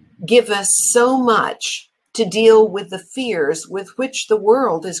books give us so much to deal with the fears with which the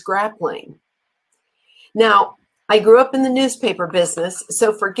world is grappling. Now, I grew up in the newspaper business,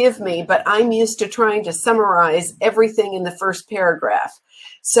 so forgive me, but I'm used to trying to summarize everything in the first paragraph.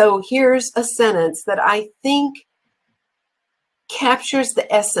 So here's a sentence that I think captures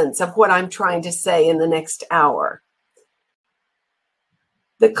the essence of what I'm trying to say in the next hour.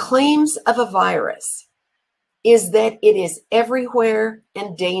 The claims of a virus is that it is everywhere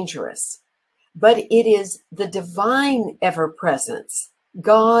and dangerous, but it is the divine ever-presence,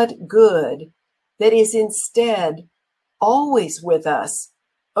 God good, that is instead always with us,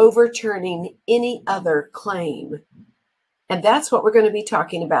 overturning any other claim. And that's what we're going to be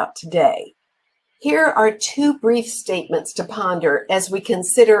talking about today. Here are two brief statements to ponder as we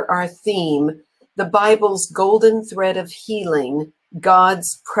consider our theme, the Bible's golden thread of healing,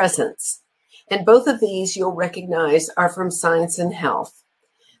 God's presence. And both of these you'll recognize are from Science and Health.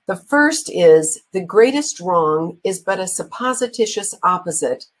 The first is, the greatest wrong is but a supposititious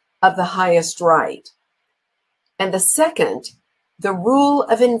opposite of the highest right. And the second, the rule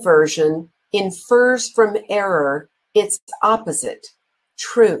of inversion infers from error its opposite,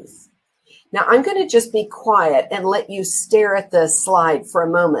 truth. Now, I'm going to just be quiet and let you stare at the slide for a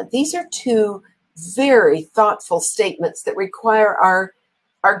moment. These are two very thoughtful statements that require our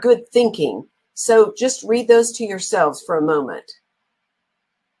good thinking. So just read those to yourselves for a moment.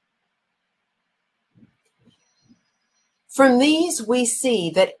 From these, we see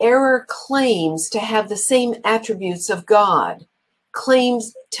that error claims to have the same attributes of God,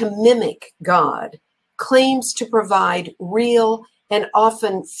 claims to mimic God, claims to provide real and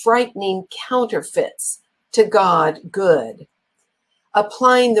often frightening counterfeits to God good.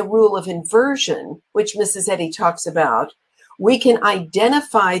 Applying the rule of inversion, which Mrs. Eddy talks about, we can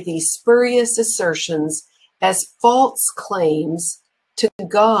identify these spurious assertions as false claims to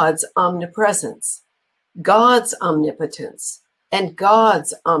God's omnipresence, God's omnipotence, and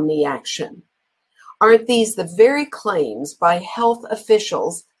God's omniaction. Aren't these the very claims by health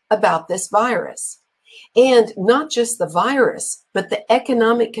officials about this virus? And not just the virus, but the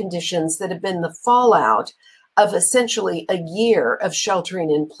economic conditions that have been the fallout of essentially a year of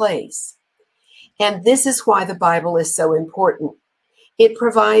sheltering in place. And this is why the Bible is so important. It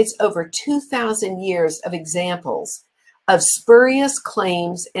provides over 2,000 years of examples of spurious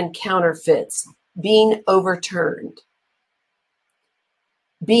claims and counterfeits being overturned,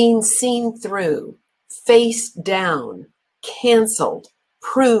 being seen through, faced down, canceled,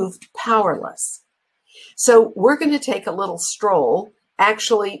 proved powerless. So we're going to take a little stroll,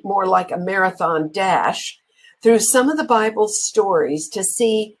 actually more like a marathon dash, through some of the Bible's stories to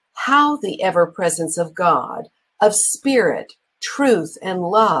see how the ever-presence of God, of spirit, truth, and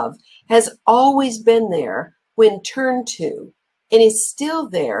love has always been there when turned to, and is still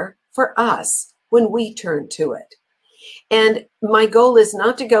there for us when we turn to it. And my goal is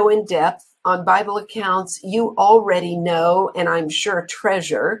not to go in depth on Bible accounts you already know and I'm sure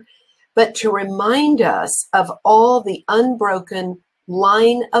treasure, but to remind us of all the unbroken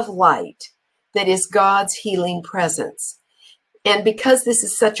line of light that is God's healing presence. And because this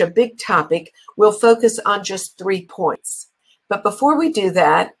is such a big topic, we'll focus on just 3 points. But before we do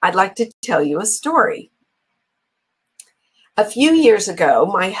that, I'd like to tell you a story. A few years ago,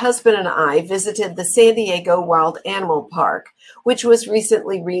 my husband and I visited the San Diego Wild Animal Park, which was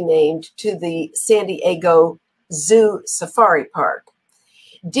recently renamed to the San Diego Zoo Safari Park.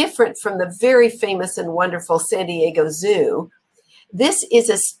 Different from the very famous and wonderful San Diego Zoo, this is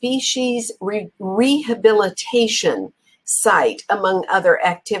a species rehabilitation site, among other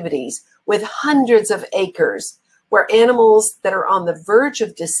activities, with hundreds of acres where animals that are on the verge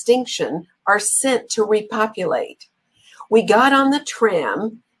of extinction are sent to repopulate. We got on the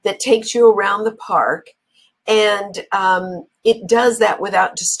tram that takes you around the park, and it does that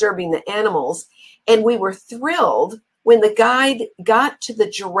without disturbing the animals. And we were thrilled when the guide got to the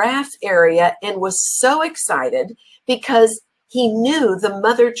giraffe area and was so excited because he knew the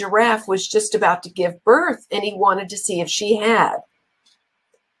mother giraffe was just about to give birth and he wanted to see if she had.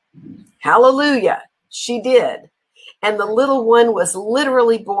 Hallelujah, she did. And the little one was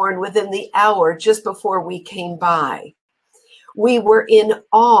literally born within the hour just before we came by. We were in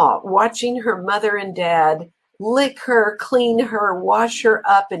awe watching her mother and dad lick her, clean her, wash her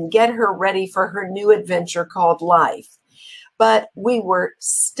up, and get her ready for her new adventure called life. But we were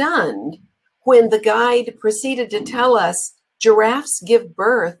stunned when the guide proceeded to tell us giraffes give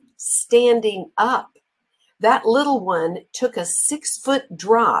birth standing up. That little one took a 6-foot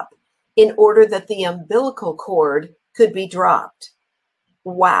drop in order that the umbilical cord could be dropped.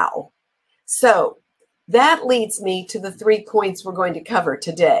 Wow. So that leads me to the 3 points we're going to cover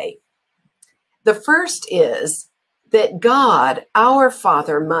today. The first is that God, our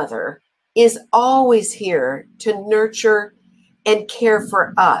Father, Mother, is always here to nurture and care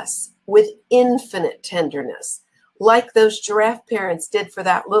for us with infinite tenderness, like those giraffe parents did for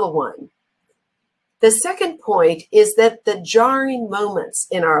that little one. The second point is that the jarring moments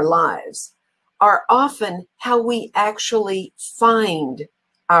in our lives are often how we actually find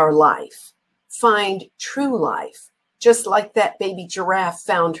our life, find true life, just like that baby giraffe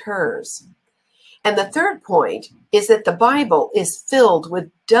found hers. And the third point is that the Bible is filled with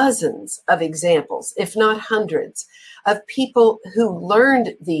dozens of examples, if not hundreds, of people who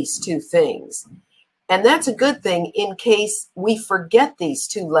learned these 2 things. And that's a good thing in case we forget these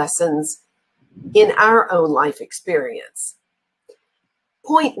 2 lessons in our own life experience.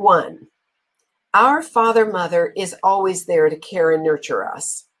 Point 1, our Father, Mother is always there to care and nurture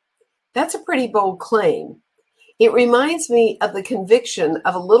us. That's a pretty bold claim. It reminds me of the conviction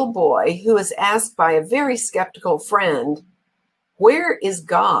of a little boy who was asked by a very skeptical friend, "Where is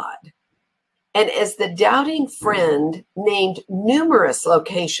God?" And as the doubting friend named numerous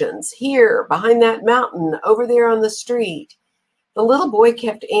locations, here, behind that mountain, over there on the street, the little boy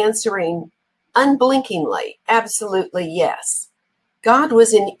kept answering unblinkingly, absolutely yes. God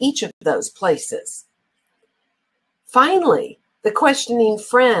was in each of those places. Finally, the questioning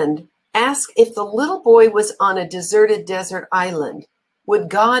friend asked if the little boy was on a deserted desert island, would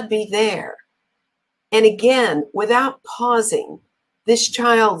God be there? And again, without pausing, this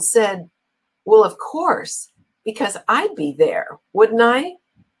child said, "Well, of course, because I'd be there, wouldn't I?"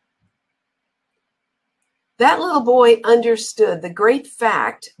 That little boy understood the great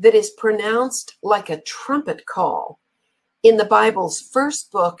fact that is pronounced like a trumpet call in the Bible's first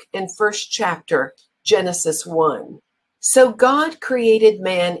book and first chapter, Genesis 1. So God created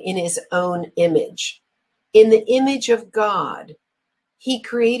man in his own image. In the image of God, he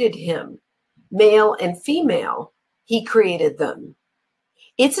created him. Male and female, he created them.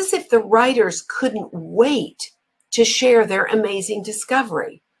 It's as if the writers couldn't wait to share their amazing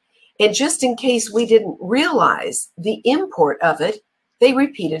discovery. And just in case we didn't realize the import of it, they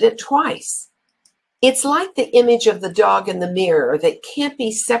repeated it twice. It's like the image of the dog in the mirror that can't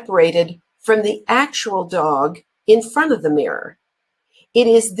be separated from the actual dog in front of the mirror. It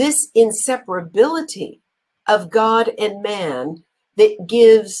is this inseparability of God and man that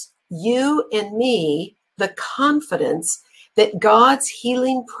gives you and me the confidence that God's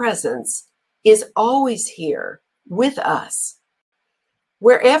healing presence is always here with us.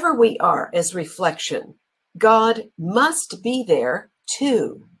 Wherever we are as reflection, God must be there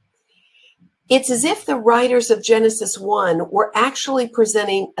too. It's as if the writers of Genesis 1 were actually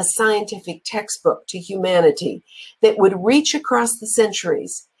presenting a scientific textbook to humanity that would reach across the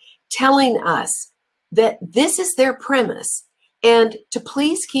centuries, telling us that this is their premise, and to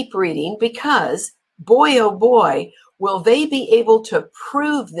please keep reading because, boy, oh boy, will they be able to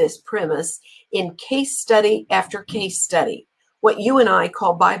prove this premise in case study after case study, what you and I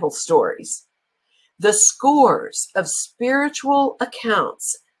call Bible stories. The scores of spiritual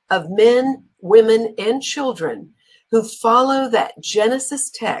accounts of men, women, and children who follow that Genesis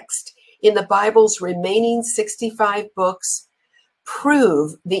text in the Bible's remaining 65 books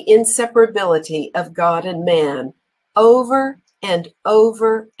prove the inseparability of God and man over and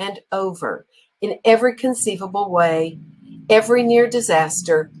over and over in every conceivable way, every near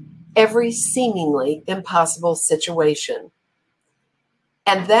disaster, every seemingly impossible situation.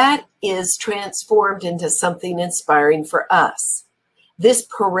 And that is transformed into something inspiring for us. This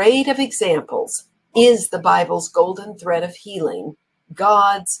parade of examples is the Bible's golden thread of healing,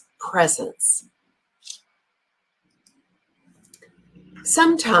 God's presence.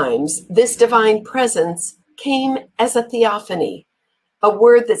 Sometimes this divine presence came as a theophany, a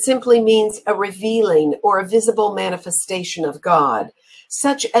word that simply means a revealing or a visible manifestation of God,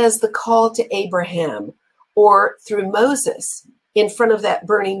 such as the call to Abraham or through Moses in front of that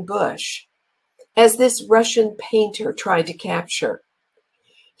burning bush, as this Russian painter tried to capture.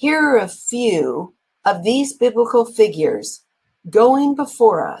 Here are a few of these biblical figures going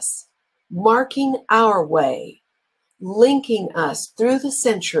before us, marking our way, linking us through the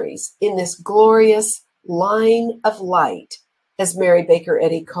centuries in this glorious line of light, as Mary Baker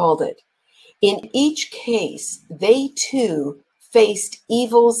Eddy called it. In each case, they too faced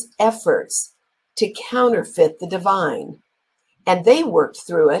evil's efforts to counterfeit the divine, and they worked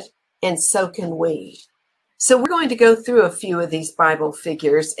through it, and so can we. So we're going to go through a few of these Bible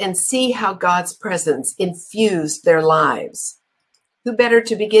figures and see how God's presence infused their lives. Who better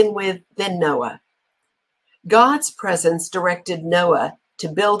to begin with than Noah? God's presence directed Noah to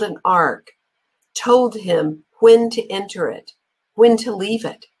build an ark, told him when to enter it, when to leave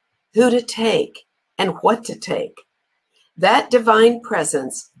it, who to take, and what to take. That divine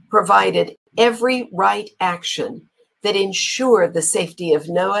presence provided every right action that ensured the safety of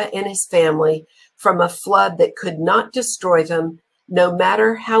Noah and his family from a flood that could not destroy them, no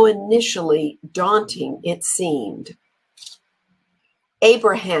matter how initially daunting it seemed.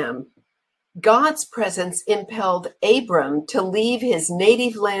 Abraham. God's presence impelled Abram to leave his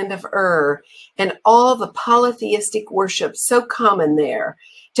native land of Ur and all the polytheistic worship so common there,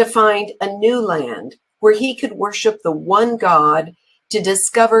 to find a new land where he could worship the one God, to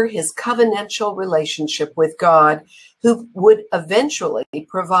discover his covenantal relationship with God, who would eventually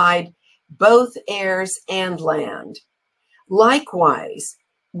provide both heirs and land. Likewise,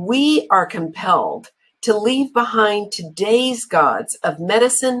 we are compelled to leave behind today's gods of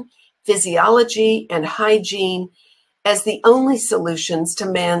medicine, physiology, and hygiene as the only solutions to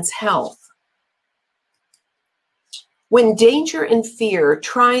man's health. When danger and fear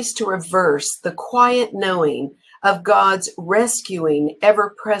tries to reverse the quiet knowing of God's rescuing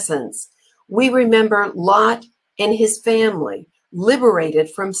ever-presence, we remember Lot and his family, liberated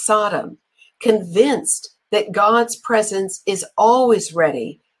from Sodom, convinced that God's presence is always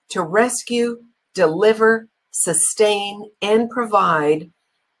ready to rescue, deliver, sustain, and provide,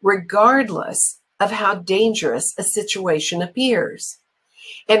 regardless of how dangerous a situation appears.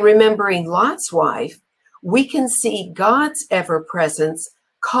 And remembering Lot's wife, we can see God's ever-presence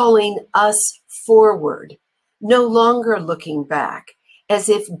calling us forward, no longer looking back, as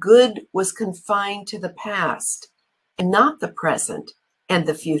if good was confined to the past and not the present and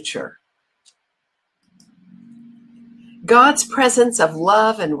the future. God's presence of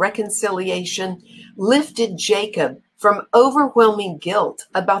love and reconciliation lifted Jacob from overwhelming guilt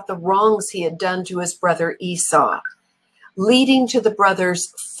about the wrongs he had done to his brother Esau, leading to the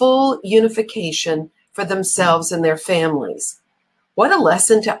brothers' full unification for themselves and their families. What a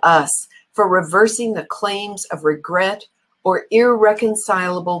lesson to us for reversing the claims of regret or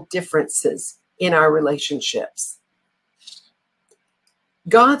irreconcilable differences in our relationships.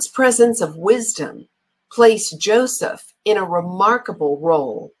 God's presence of wisdom placed Joseph in a remarkable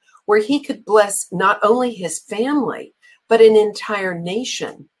role where he could bless not only his family, but an entire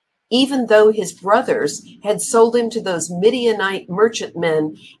nation, even though his brothers had sold him to those Midianite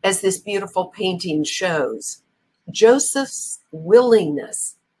merchantmen, as this beautiful painting shows. Joseph's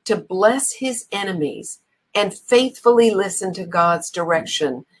willingness to bless his enemies and faithfully listen to God's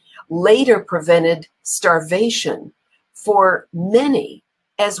direction later prevented starvation for many,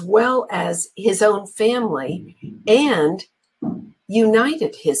 as well as his own family, and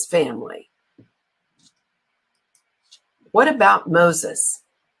united his family. What about Moses?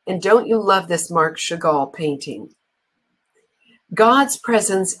 And don't you love this Marc Chagall painting? God's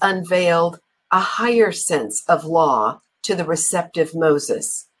presence unveiled a higher sense of law to the receptive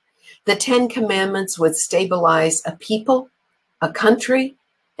Moses. The 10 Commandments would stabilize a people, a country,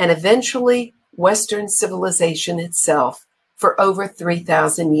 and eventually Western civilization itself for over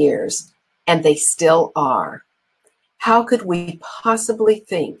 3,000 years, and they still are. How could we possibly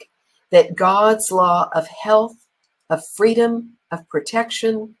think that God's law of health, of freedom, of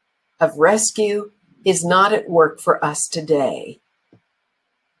protection, of rescue is not at work for us today?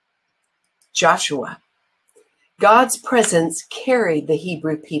 Joshua. God's presence carried the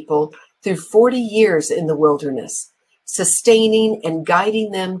Hebrew people through 40 years in the wilderness, sustaining and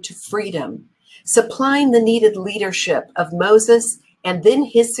guiding them to freedom, supplying the needed leadership of Moses and then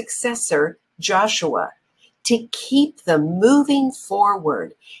his successor, Joshua, to keep them moving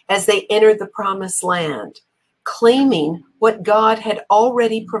forward as they entered the promised land, claiming what God had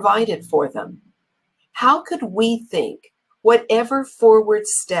already provided for them. How could we think whatever forward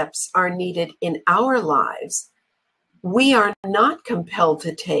steps are needed in our lives, we are not compelled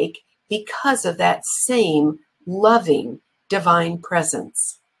to take because of that same loving divine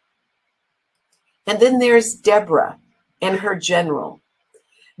presence? And then there's Deborah and her general.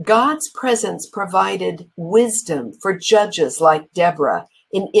 God's presence provided wisdom for judges like Deborah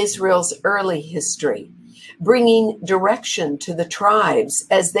in Israel's early history, bringing direction to the tribes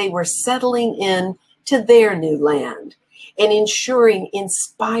as they were settling in to their new land, and ensuring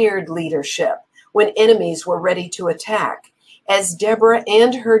inspired leadership when enemies were ready to attack, as Deborah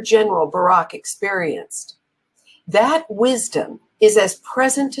and her general Barak experienced. That wisdom is as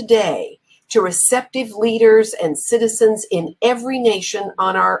present today to receptive leaders and citizens in every nation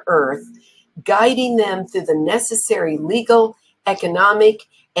on our earth, guiding them through the necessary legal, economic,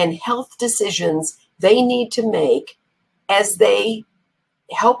 and health decisions they need to make as they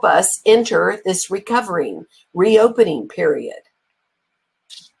help us enter this recovering, reopening period.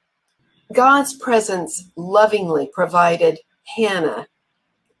 God's presence lovingly provided Hannah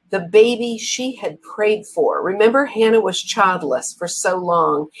the baby she had prayed for. Remember, Hannah was childless for so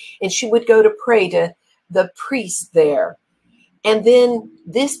long, and she would go to pray to the priest there. And then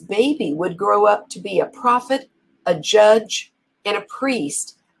this baby would grow up to be a prophet, a judge, and a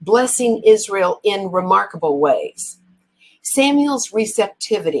priest, blessing Israel in remarkable ways. Samuel's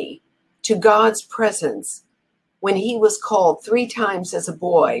receptivity to God's presence when he was called 3 times as a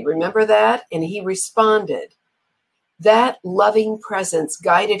boy, remember that? And he responded. That loving presence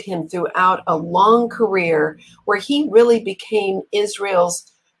guided him throughout a long career where he really became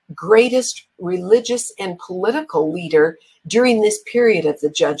Israel's greatest religious and political leader during this period of the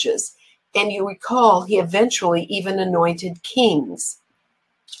judges. And you recall, he eventually even anointed kings.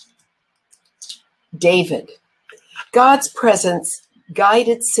 David. God's presence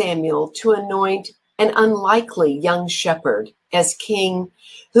guided Samuel to anoint an unlikely young shepherd as king,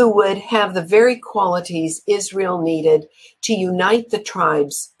 who would have the very qualities Israel needed to unite the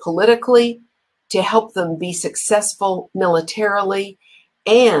tribes politically, to help them be successful militarily,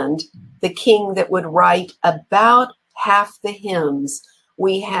 and the king that would write about half the hymns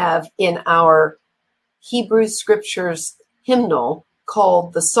we have in our Hebrew scriptures hymnal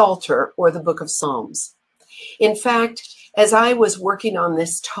called the Psalter, or the Book of Psalms. In fact, as I was working on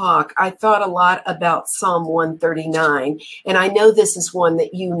this talk, I thought a lot about Psalm 139, and I know this is one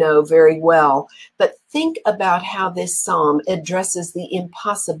that you know very well, but think about how this psalm addresses the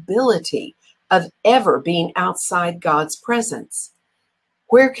impossibility of ever being outside God's presence.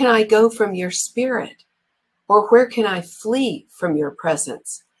 Where can I go from your spirit? Or where can I flee from your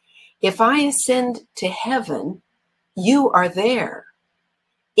presence? If I ascend to heaven, you are there.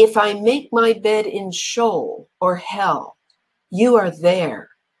 If I make my bed in Sheol or hell, you are there.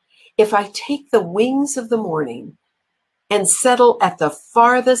 If I take the wings of the morning and settle at the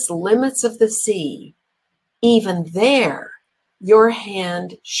farthest limits of the sea, even there your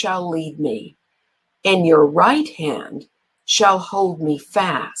hand shall lead me, and your right hand shall hold me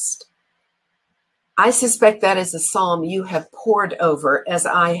fast. I suspect that is a psalm you have pored over as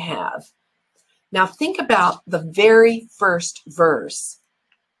I have. Now think about the very first verse.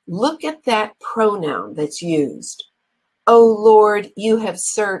 Look at that pronoun that's used. O Lord, you have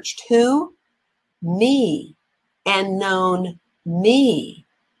searched who? Me, and known me.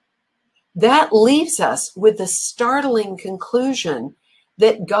 That leaves us with the startling conclusion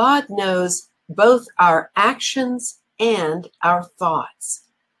that God knows both our actions and our thoughts.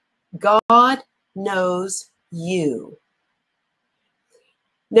 God knows you.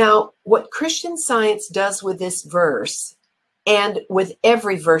 Now, what Christian Science does with this verse, and with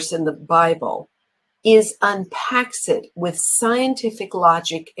every verse in the Bible, is unpacks it with scientific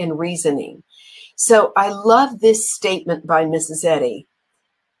logic and reasoning. So I love this statement by Mrs. Eddy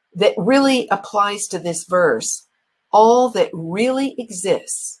that really applies to this verse. All that really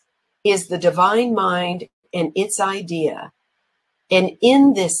exists is the divine mind and its idea. And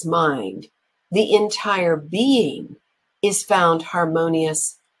in this mind, the entire being is found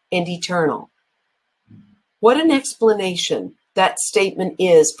harmonious and eternal. What an explanation that statement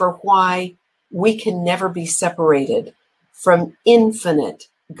is for why we can never be separated from infinite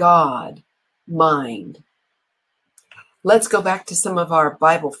God mind. Let's go back to some of our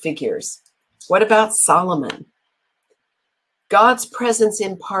Bible figures. What about Solomon? God's presence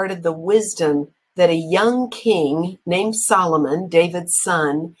imparted the wisdom that a young king named Solomon, David's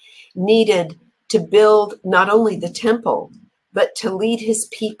son, needed to build not only the temple, but to lead his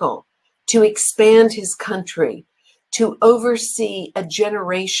people, to expand his country, to oversee a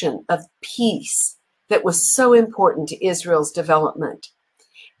generation of peace that was so important to Israel's development,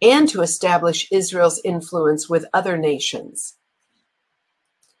 and to establish Israel's influence with other nations.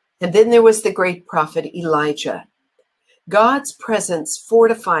 And then there was the great prophet Elijah. God's presence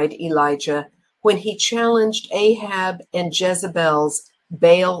fortified Elijah when he challenged Ahab and Jezebel's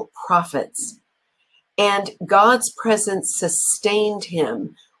Baal prophets. And God's presence sustained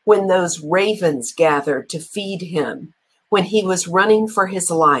him when those ravens gathered to feed him, when he was running for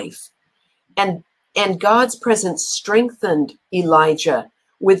his life. And God's presence strengthened Elijah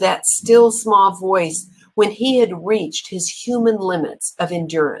with that still small voice when he had reached his human limits of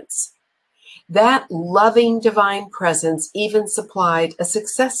endurance. That loving divine presence even supplied a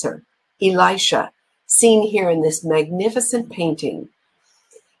successor, Elisha, seen here in this magnificent painting,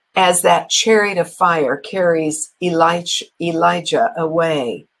 as that chariot of fire carries Elijah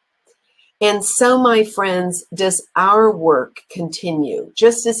away. And so, my friends, does our work continue.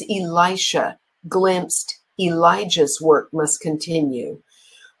 Just as Elisha glimpsed Elijah's work must continue.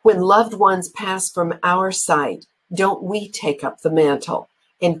 When loved ones pass from our sight, don't we take up the mantle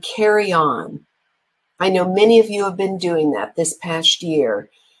and carry on? I know many of you have been doing that this past year,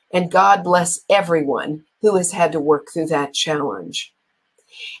 and God bless everyone who has had to work through that challenge.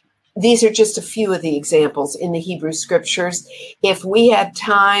 These are just a few of the examples in the Hebrew Scriptures. If we had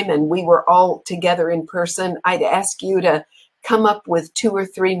time and we were all together in person, I'd ask you to come up with 2 or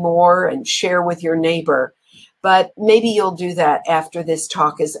 3 more and share with your neighbor. But maybe you'll do that after this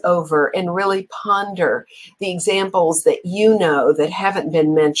talk is over and really ponder the examples that you know that haven't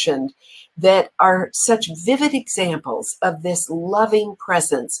been mentioned, that are such vivid examples of this loving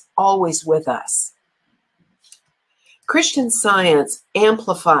presence always with us. Christian Science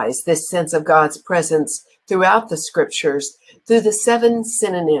amplifies this sense of God's presence throughout the Scriptures through the 7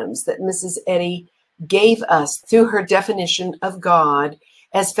 synonyms that Mrs. Eddy gave us through her definition of God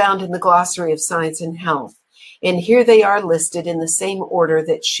as found in the Glossary of Science and Health. And here they are listed in the same order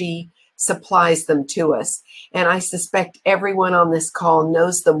that she supplies them to us. And I suspect everyone on this call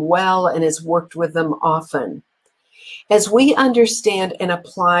knows them well and has worked with them often. As we understand and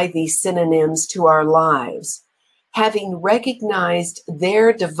apply these synonyms to our lives, having recognized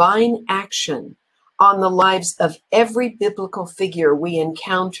their divine action on the lives of every biblical figure we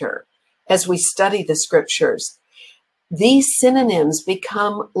encounter as we study the Scriptures, these synonyms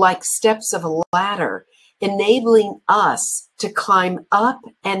become like steps of a ladder, enabling us to climb up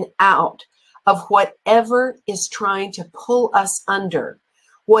and out of whatever is trying to pull us under,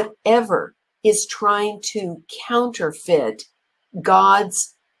 whatever is trying to counterfeit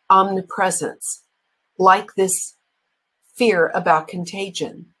God's omnipresence, like this fear about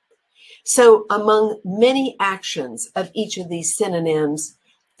contagion. So among many actions of each of these synonyms,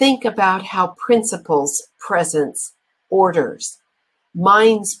 think about how principles presence orders,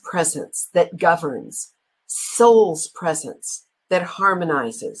 mind's presence that governs, soul's presence that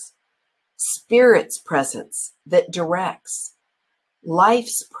harmonizes, spirit's presence that directs,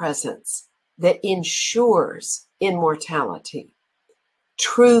 life's presence that ensures immortality,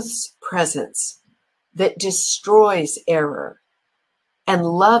 truth's presence that destroys error, and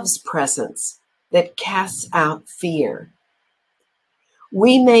love's presence that casts out fear.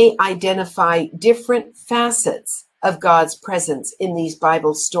 We may identify different facets of God's presence in these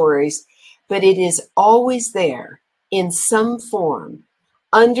Bible stories, but it is always there in some form,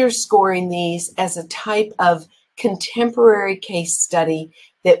 underscoring these as a type of contemporary case study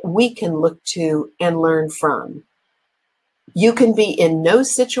that we can look to and learn from. You can be in no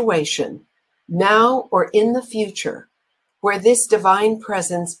situation, now or in the future, where this divine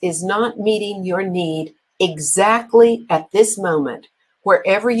presence is not meeting your need exactly at this moment,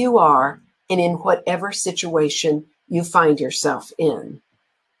 wherever you are and in whatever situation you find yourself in.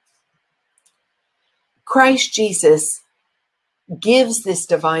 Christ Jesus gives this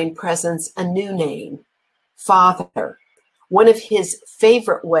divine presence a new name, Father, one of his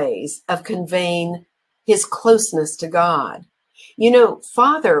favorite ways of conveying his closeness to God. You know,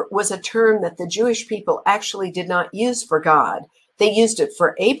 Father was a term that the Jewish people actually did not use for God. They used it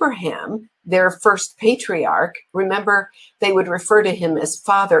for Abraham, their first patriarch. Remember, they would refer to him as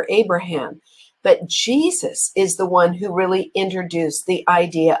Father Abraham. But Jesus is the one who really introduced the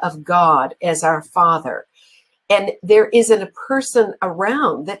idea of God as our Father. And there isn't a person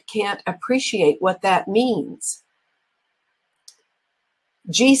around that can't appreciate what that means.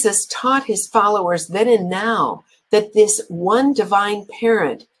 Jesus taught his followers then and now that this one divine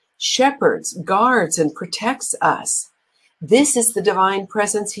parent shepherds, guards, and protects us. This is the divine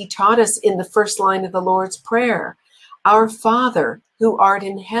presence he taught us in the first line of the Lord's Prayer, Our Father who art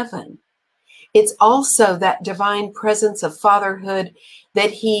in heaven. It's also that divine presence of fatherhood that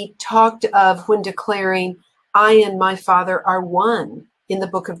he talked of when declaring, I and my Father are one in the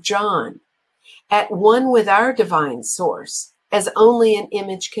book of John, at one with our divine source, as only an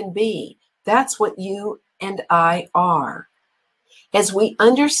image can be. That's what you and I are. As we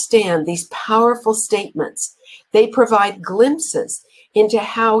understand these powerful statements, they provide glimpses into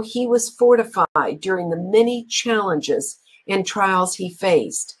how he was fortified during the many challenges and trials he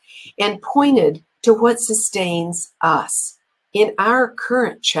faced, and pointed to what sustains us in our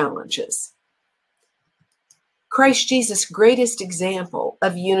current challenges. Christ Jesus' greatest example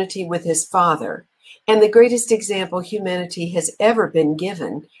of unity with his Father, and the greatest example humanity has ever been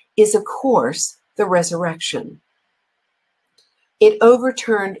given, is, of course, the resurrection. It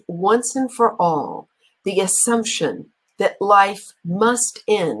overturned once and for all the assumption that life must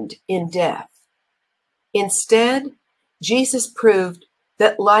end in death. Instead, Jesus proved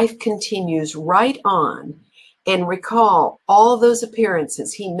that life continues right on, and recall all those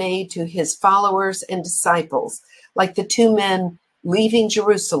appearances he made to his followers and disciples, like the two men leaving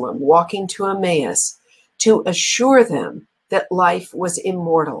Jerusalem, walking to Emmaus, to assure them that life was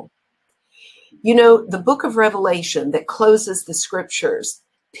immortal. You know, the book of Revelation that closes the scriptures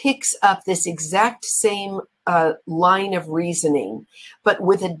picks up this exact same line of reasoning, but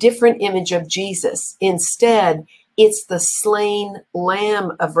with a different image of Jesus. Instead, it's the slain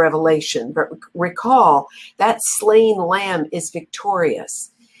lamb of Revelation. But recall, that slain lamb is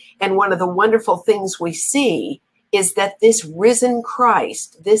victorious. And one of the wonderful things we see is that this risen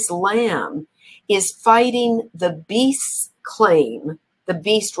Christ, this lamb, is fighting the beast's claim, the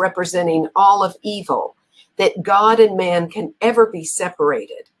beast representing all of evil, that God and man can ever be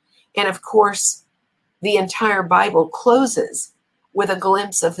separated. And of course, the entire Bible closes with a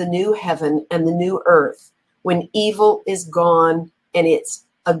glimpse of the new heaven and the new earth, when evil is gone and its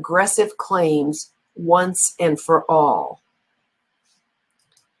aggressive claims once and for all.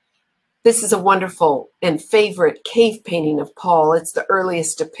 This is a wonderful and favorite cave painting of Paul. It's the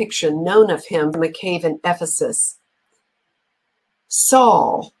earliest depiction known of him from a cave in Ephesus.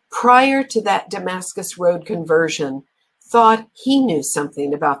 Saul, prior to that Damascus Road conversion, thought he knew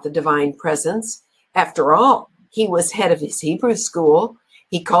something about the divine presence. After all, he was head of his Hebrew school.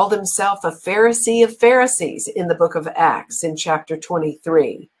 He called himself a Pharisee of Pharisees in the book of Acts in chapter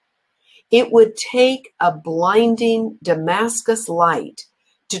 23. It would take a blinding Damascus light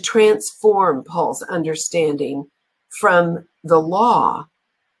to transform Paul's understanding from the law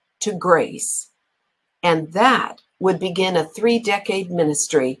to grace. And that would begin a 3-decade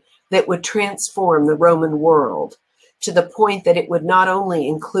ministry that would transform the Roman world to the point that it would not only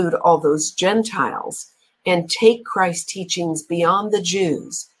include all those Gentiles and take Christ's teachings beyond the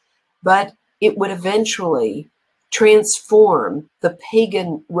Jews, but it would eventually transform the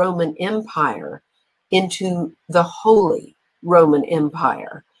pagan Roman Empire into the Holy Roman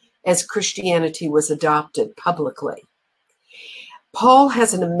Empire as Christianity was adopted publicly. Paul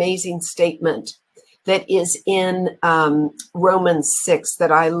has an amazing statement that is in Romans 6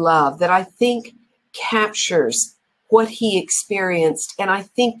 that I love, that I think captures what he experienced, and I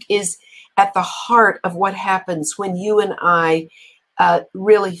think is at the heart of what happens when you and I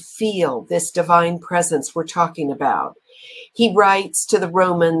really feel this divine presence we're talking about. He writes to the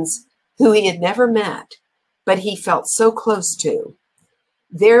Romans, who he had never met, but he felt so close to.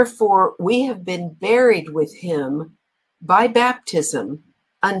 Therefore, we have been buried with him by baptism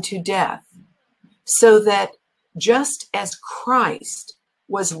unto death, so that just as Christ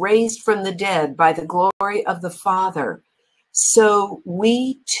was raised from the dead by the glory of the Father, so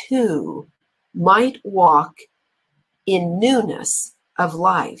we too might walk in newness of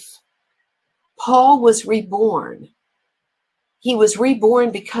life. Paul was reborn. He was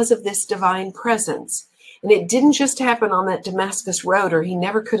reborn because of this divine presence. And it didn't just happen on that Damascus road, or he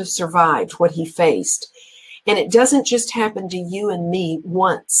never could have survived what he faced. And it doesn't just happen to you and me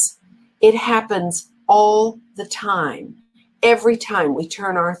once. It happens all the time. Every time we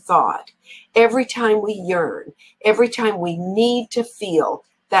turn our thought, every time we yearn, every time we need to feel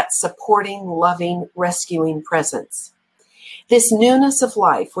that supporting, loving, rescuing presence. This newness of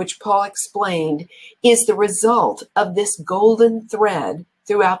life, which Paul explained, is the result of this golden thread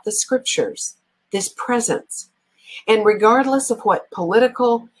throughout the scriptures, this presence. And regardless of what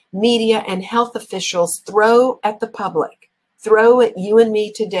political, media, and health officials throw at the public, throw at you and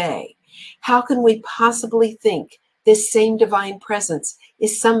me today, how can we possibly think this same divine presence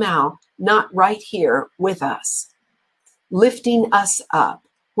is somehow not right here with us, lifting us up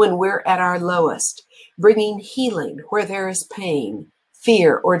when we're at our lowest, bringing healing where there is pain,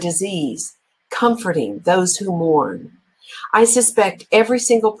 fear, or disease, comforting those who mourn? I suspect every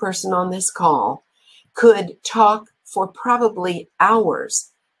single person on this call could talk for probably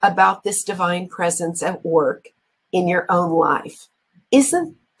hours about this divine presence at work in your own life.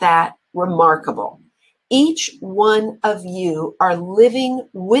 Isn't that remarkable? Each one of you are living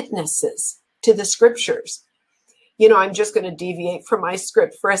witnesses to the scriptures. You know, I'm just going to deviate from my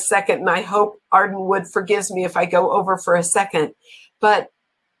script for a second, and I hope Arden Wood forgives me if I go over for a second. But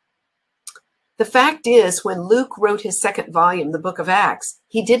the fact is, when Luke wrote his second volume, the book of Acts,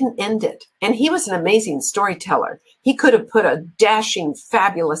 he didn't end it. And he was an amazing storyteller. He could have put a dashing,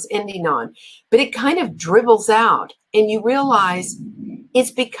 fabulous ending on, but it kind of dribbles out. And you realize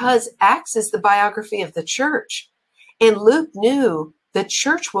it's because Acts is the biography of the church. And Luke knew the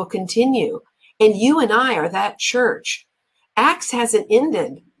church will continue. And you and I are that church. Acts hasn't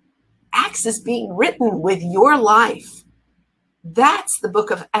ended. Acts is being written with your life. That's the book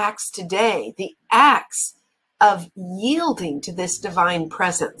of Acts today, the acts of yielding to this divine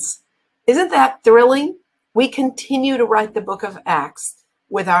presence. Isn't that thrilling? We continue to write the book of Acts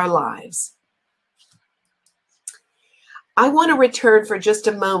with our lives. I want to return for just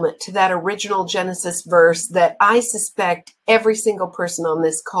a moment to that original Genesis verse that I suspect every single person on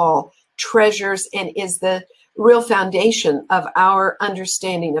this call treasures and is the real foundation of our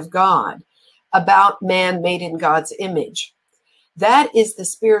understanding of God, about man made in God's image. That is the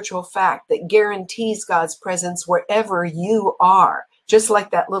spiritual fact that guarantees God's presence wherever you are, just like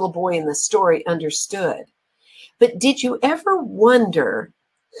that little boy in the story understood. But did you ever wonder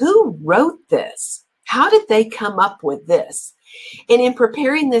who wrote this? How did they come up with this? And in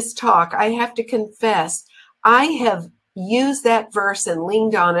preparing this talk, I have to confess, I have used that verse and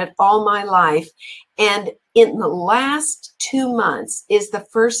leaned on it all my life. And in the last 2 months is the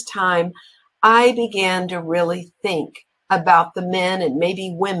first time I began to really think about the men and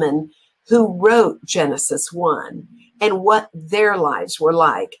maybe women who wrote Genesis 1 and what their lives were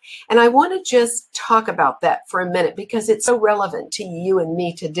like. And I want to just talk about that for a minute because it's so relevant to you and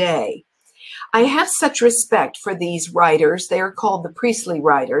me today. I have such respect for these writers. They are called the priestly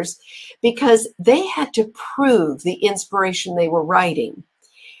writers because they had to prove the inspiration they were writing.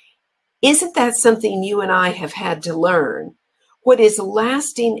 Isn't that something you and I have had to learn? What is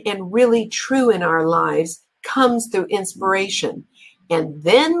lasting and really true in our lives comes through inspiration. And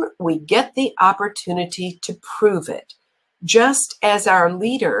then we get the opportunity to prove it, just as our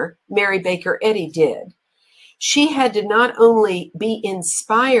leader, Mary Baker Eddy, did. She had to not only be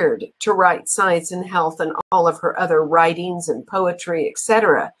inspired to write Science and Health and all of her other writings and poetry,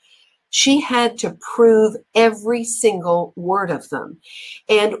 etc. She had to prove every single word of them.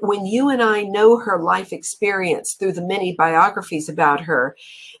 And when you and I know her life experience through the many biographies about her,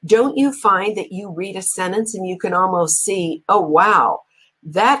 don't you find that you read a sentence and you can almost see, oh, wow,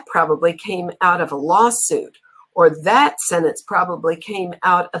 that probably came out of a lawsuit, or that sentence probably came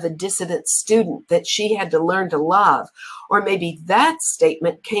out of a dissident student that she had to learn to love, or maybe that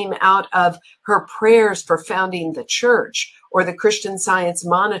statement came out of her prayers for founding the church or the Christian Science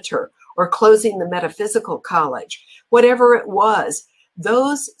Monitor, or closing the metaphysical college, whatever it was,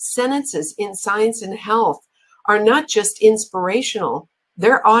 those sentences in Science and Health are not just inspirational,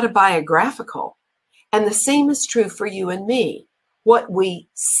 they're autobiographical. And the same is true for you and me. What we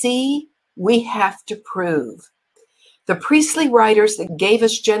see, we have to prove. The priestly writers that gave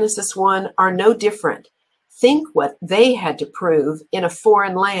us Genesis 1 are no different. Think what they had to prove in a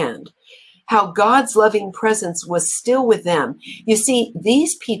foreign land, how God's loving presence was still with them. You see,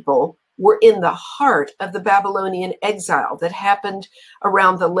 these people were in the heart of the Babylonian exile that happened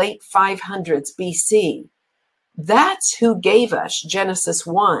around the late 500s BC. That's who gave us Genesis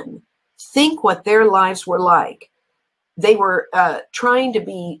 1. Think what their lives were like. They were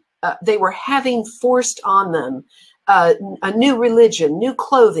they were having forced on them a new religion, new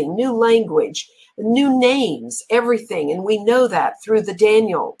clothing, new language, new names, everything. And we know that through the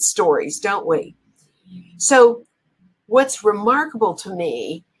Daniel stories, don't we? So what's remarkable to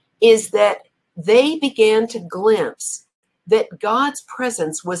me is that they began to glimpse that God's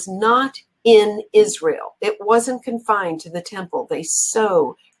presence was not in Israel. It wasn't confined to the temple they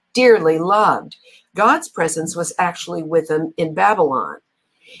so dearly loved. God's presence was actually with them in Babylon.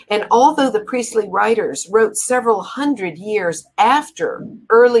 And although the priestly writers wrote several hundred years after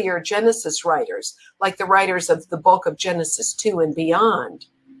earlier Genesis writers, like the writers of the bulk of Genesis 2 and beyond,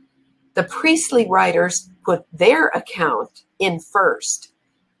 the priestly writers put their account in first.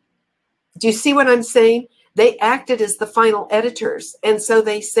 Do you see what I'm saying? They acted as the final editors. And so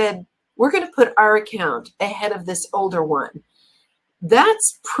they said, we're going to put our account ahead of this older one.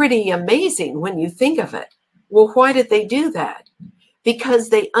 That's pretty amazing when you think of it. Well, why did they do that? Because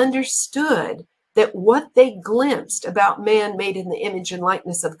they understood that what they glimpsed about man made in the image and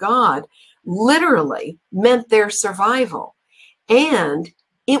likeness of God literally meant their survival. And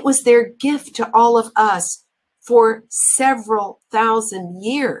it was their gift to all of us for several thousand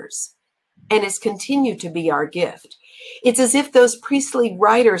years, and has continued to be our gift. It's as if those priestly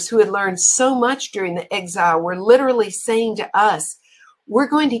writers who had learned so much during the exile were literally saying to us, we're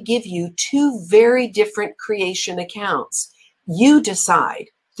going to give you two very different creation accounts. You decide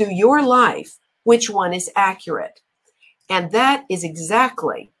through your life which one is accurate. And that is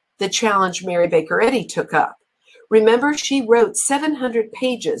exactly the challenge Mary Baker Eddy took up. Remember, she wrote 700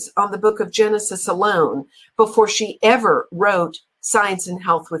 pages on the book of Genesis alone before she ever wrote Science and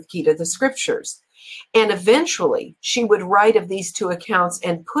Health with Key to the Scriptures. And eventually she would write of these two accounts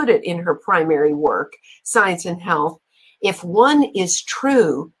and put it in her primary work, Science and Health. If one is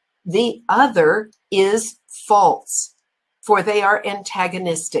true, the other is false, for they are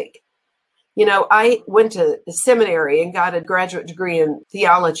antagonistic. You know, I went to seminary and got a graduate degree in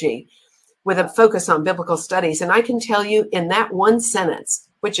theology with a focus on biblical studies. And I can tell you in that one sentence,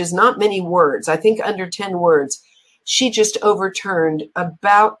 which is not many words, I think under 10 words, she just overturned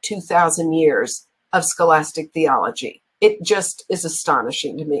about 2,000 years of scholastic theology. It just is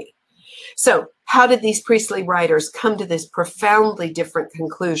astonishing to me. So how did these priestly writers come to this profoundly different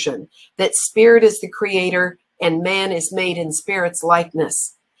conclusion that spirit is the creator and man is made in spirit's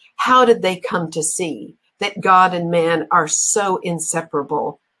likeness? How did they come to see that God and man are so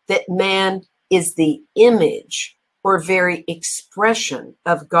inseparable, that man is the image or very expression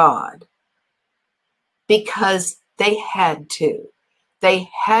of God? Because they had to. They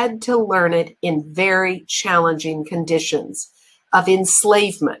had to learn it in very challenging conditions of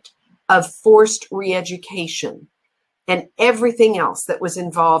enslavement, of forced re-education, and everything else that was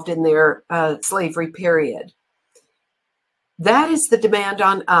involved in their slavery period. That is the demand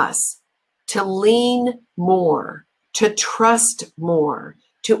on us, to lean more, to trust more,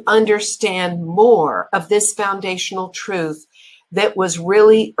 to understand more of this foundational truth that was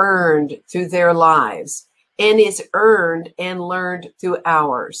really earned through their lives and is earned and learned through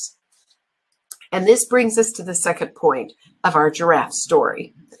ours. And this brings us to the second point of our giraffe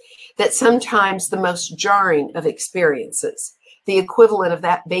story, that sometimes the most jarring of experiences, the equivalent of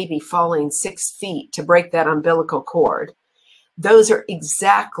that baby falling 6 feet to break that umbilical cord, those are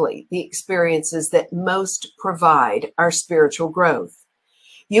exactly the experiences that most provide our spiritual growth.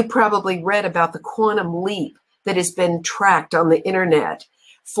 You probably read about the quantum leap that has been tracked on the internet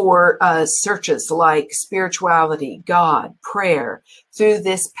for searches like spirituality, God, prayer, through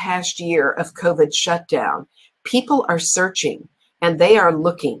this past year of COVID shutdown. People are searching and they are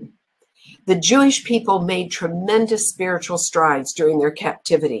looking. The Jewish people made tremendous spiritual strides during their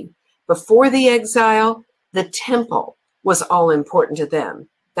captivity. Before the exile, the temple was all important to them.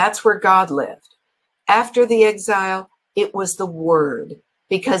 That's where God lived. After the exile, it was the Word,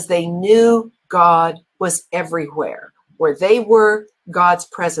 because they knew God was everywhere. Where they were, God's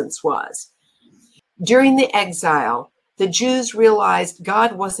presence was. During the exile, the Jews realized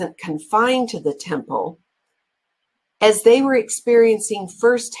God wasn't confined to the temple, as they were experiencing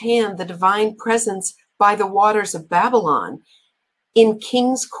firsthand the divine presence by the waters of Babylon, in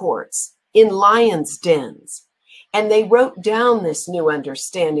king's courts, in lions' dens. And they wrote down this new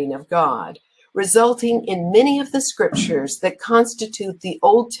understanding of God, resulting in many of the scriptures that constitute the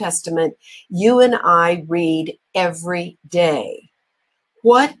Old Testament you and I read every day.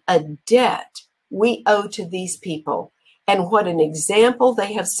 What a debt we owe to these people, and what an example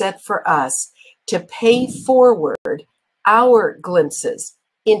they have set for us to pay forward our glimpses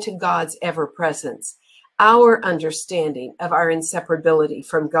into God's ever-presence, our understanding of our inseparability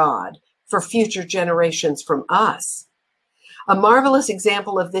from God for future generations from us. A marvelous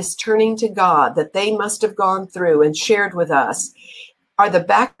example of this turning to God that they must have gone through and shared with us are the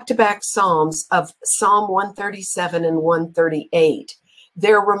back-to-back Psalms of Psalm 137 and 138.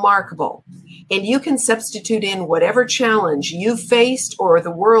 They're remarkable. And you can substitute in whatever challenge you faced or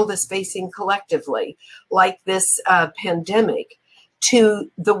the world is facing collectively, like this pandemic, to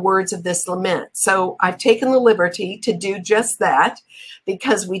the words of this lament. So I've taken the liberty to do just that,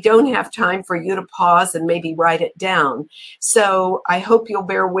 because we don't have time for you to pause and maybe write it down. So I hope you'll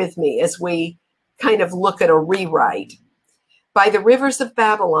bear with me as we kind of look at a rewrite. By the rivers of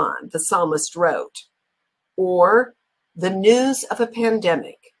Babylon, the psalmist wrote, or the news of a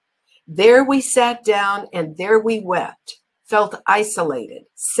pandemic. There we sat down and there we wept, felt isolated,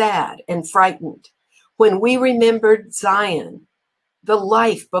 sad, and frightened. When we remembered Zion, the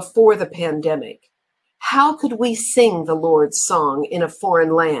life before the pandemic, how could we sing the Lord's song in a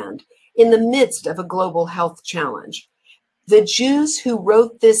foreign land in the midst of a global health challenge? The Jews who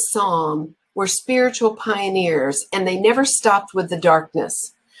wrote this psalm were spiritual pioneers, and they never stopped with the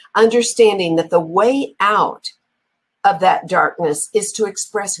darkness, understanding that the way out of that darkness is to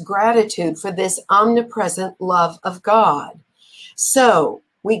express gratitude for this omnipresent love of God. So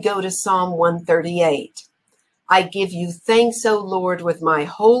we go to Psalm 138. I give you thanks, O Lord, with my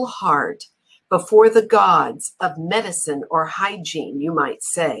whole heart, before the gods of medicine or hygiene, you might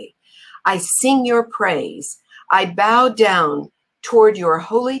say. I sing your praise. I bow down toward your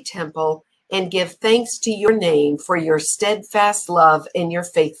holy temple and give thanks to your name for your steadfast love and your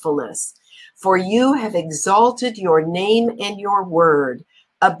faithfulness. For you have exalted your name and your word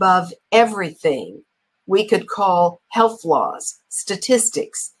above everything we could call health laws,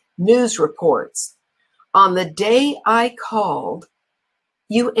 statistics, news reports. On the day I called,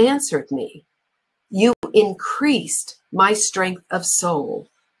 you answered me. You increased my strength of soul.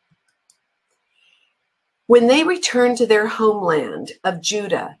 When they returned to their homeland of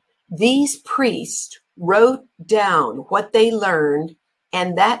Judah, these priests wrote down what they learned,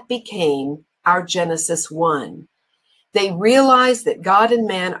 and that became our Genesis 1. They realized that God and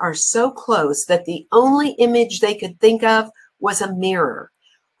man are so close that the only image they could think of was a mirror,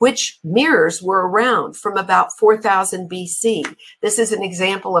 which mirrors were around from about 4000 BC. This is an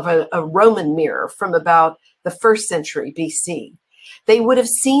example of a Roman mirror from about the 1st century BC. They would have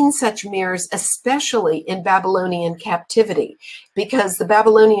seen such mirrors, especially in Babylonian captivity, because the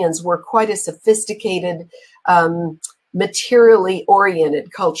Babylonians were quite a sophisticated, materially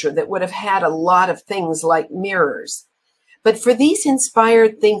oriented culture that would have had a lot of things like mirrors. But for these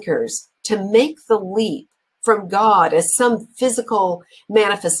inspired thinkers to make the leap from God as some physical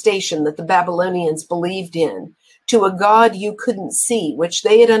manifestation that the Babylonians believed in, to a God you couldn't see, which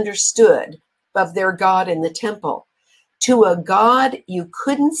they had understood of their God in the temple, to a God you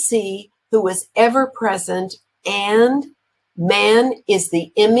couldn't see who was ever present and man is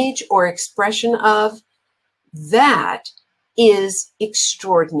the image or expression of, that is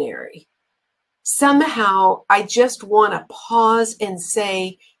extraordinary. Somehow, I just want to pause and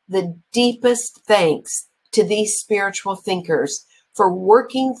say the deepest thanks to these spiritual thinkers for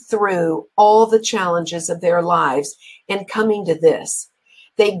working through all the challenges of their lives and coming to this.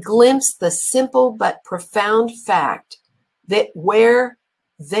 They glimpsed the simple but profound fact that where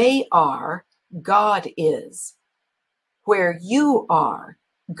they are, God is. Where you are,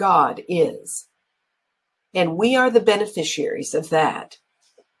 God is. And we are the beneficiaries of that.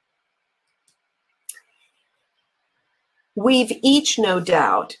 We've each, no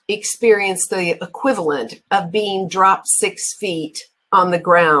doubt, experienced the equivalent of being dropped 6 feet on the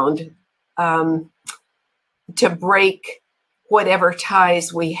ground to break whatever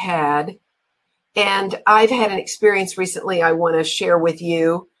ties we had. And I've had an experience recently I want to share with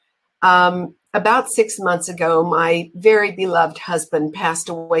you. About 6 months ago, my very beloved husband passed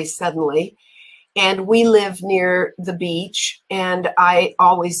away suddenly. And we live near the beach, and I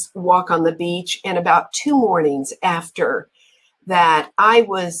always walk on the beach. And about 2 mornings after that, I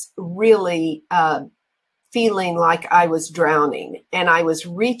was really feeling like I was drowning, and I was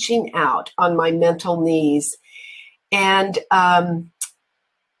reaching out on my mental knees. And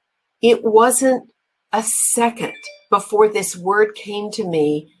it wasn't a second before this word came to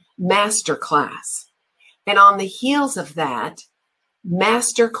me, masterclass. And on the heels of that,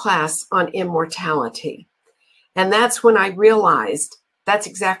 masterclass on immortality. And that's when I realized that's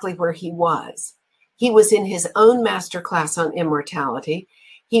exactly where he was. He was in his own masterclass on immortality.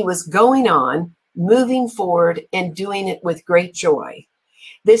 He was going on, moving forward, and doing it with great joy.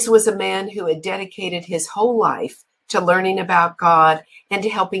 This was a man who had dedicated his whole life to learning about God and to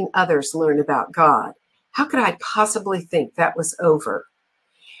helping others learn about God. How could I possibly think that was over?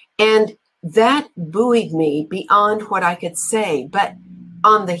 And that buoyed me beyond what I could say. But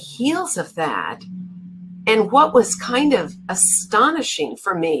on the heels of that, and what was kind of astonishing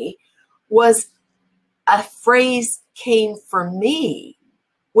for me, was a phrase came for me,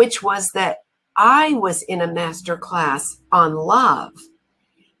 which was that I was in a master class on love.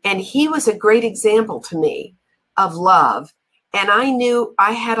 And he was a great example to me of love. And I knew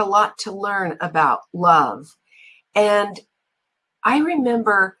I had a lot to learn about love. And I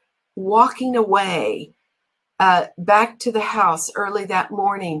remember walking away back to the house early that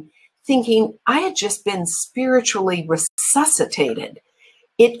morning, thinking I had just been spiritually resuscitated.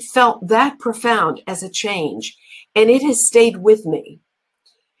 It felt that profound as a change, and it has stayed with me.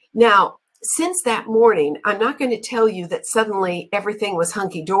 Now, since that morning, I'm not going to tell you that suddenly everything was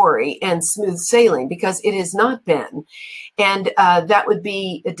hunky-dory and smooth sailing, because it has not been. And that would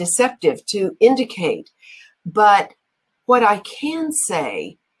be deceptive to indicate. But what I can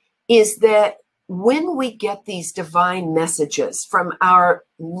say is that when we get these divine messages from our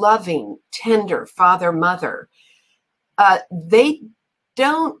loving, tender father, mother, they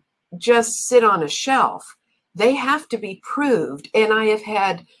don't just sit on a shelf. They have to be proved. And I have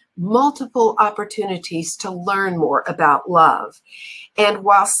had multiple opportunities to learn more about love. And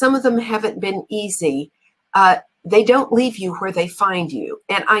while some of them haven't been easy, they don't leave you where they find you.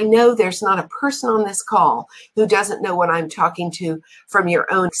 And I know there's not a person on this call who doesn't know what I'm talking to from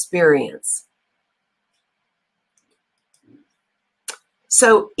your own experience.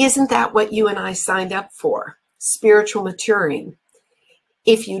 So isn't that what you and I signed up for? Spiritual maturing.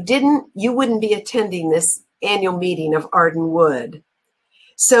 If you didn't, you wouldn't be attending this annual meeting of Arden Wood.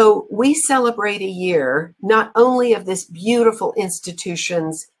 So we celebrate a year, not only of this beautiful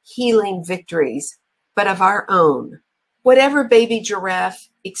institution's healing victories, but of our own. Whatever baby giraffe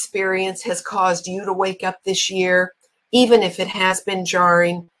experience has caused you to wake up this year, even if it has been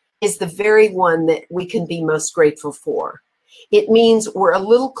jarring, is the very one that we can be most grateful for. It means we're a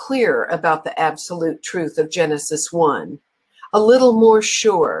little clearer about the absolute truth of Genesis 1, a little more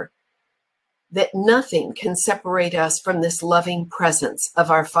sure that nothing can separate us from this loving presence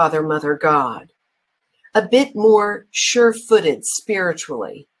of our Father, Mother, God. A bit more sure-footed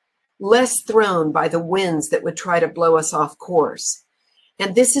spiritually, less thrown by the winds that would try to blow us off course.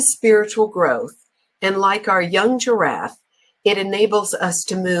 And this is spiritual growth. And like our young giraffe, it enables us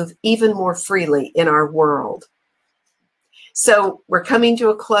to move even more freely in our world. So we're coming to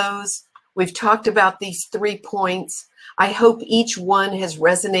a close. We've talked about these 3 points. I hope each one has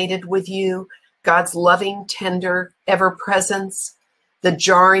resonated with you. God's loving, tender, ever presence, the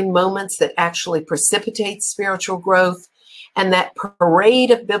jarring moments that actually precipitate spiritual growth, and that parade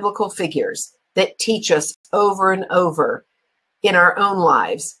of biblical figures that teach us over and over in our own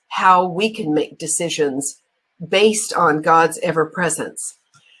lives how we can make decisions based on God's ever presence.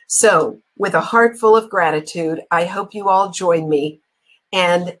 So, with a heart full of gratitude, I hope you all join me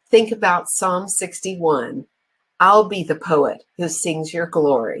and think about Psalm 61. I'll be the poet who sings your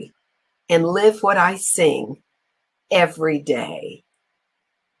glory and live what I sing every day.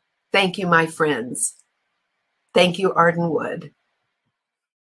 Thank you, my friends. Thank you, Arden Wood.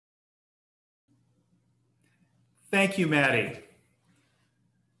 Thank you, Maddie.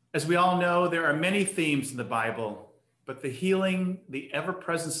 As we all know, there are many themes in the Bible, but the healing, the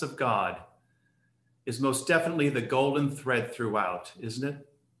ever-presence of God is most definitely the golden thread throughout, isn't it?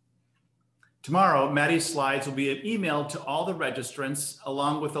 Tomorrow, Maddie's slides will be emailed to all the registrants,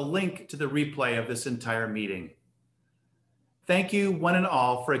 along with a link to the replay of this entire meeting. Thank you, one and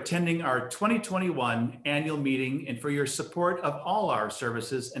all, for attending our 2021 annual meeting and for your support of all our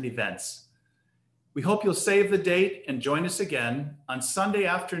services and events. We hope you'll save the date and join us again on Sunday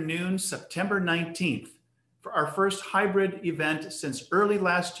afternoon, September 19th, for our first hybrid event since early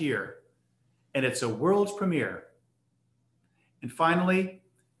last year, and it's a world premiere. And finally,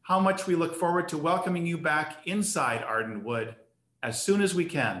 how much we look forward to welcoming you back inside Arden Wood as soon as we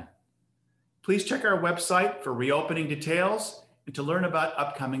can. Please check our website for reopening details and to learn about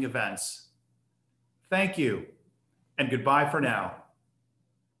upcoming events. Thank you, and goodbye for now.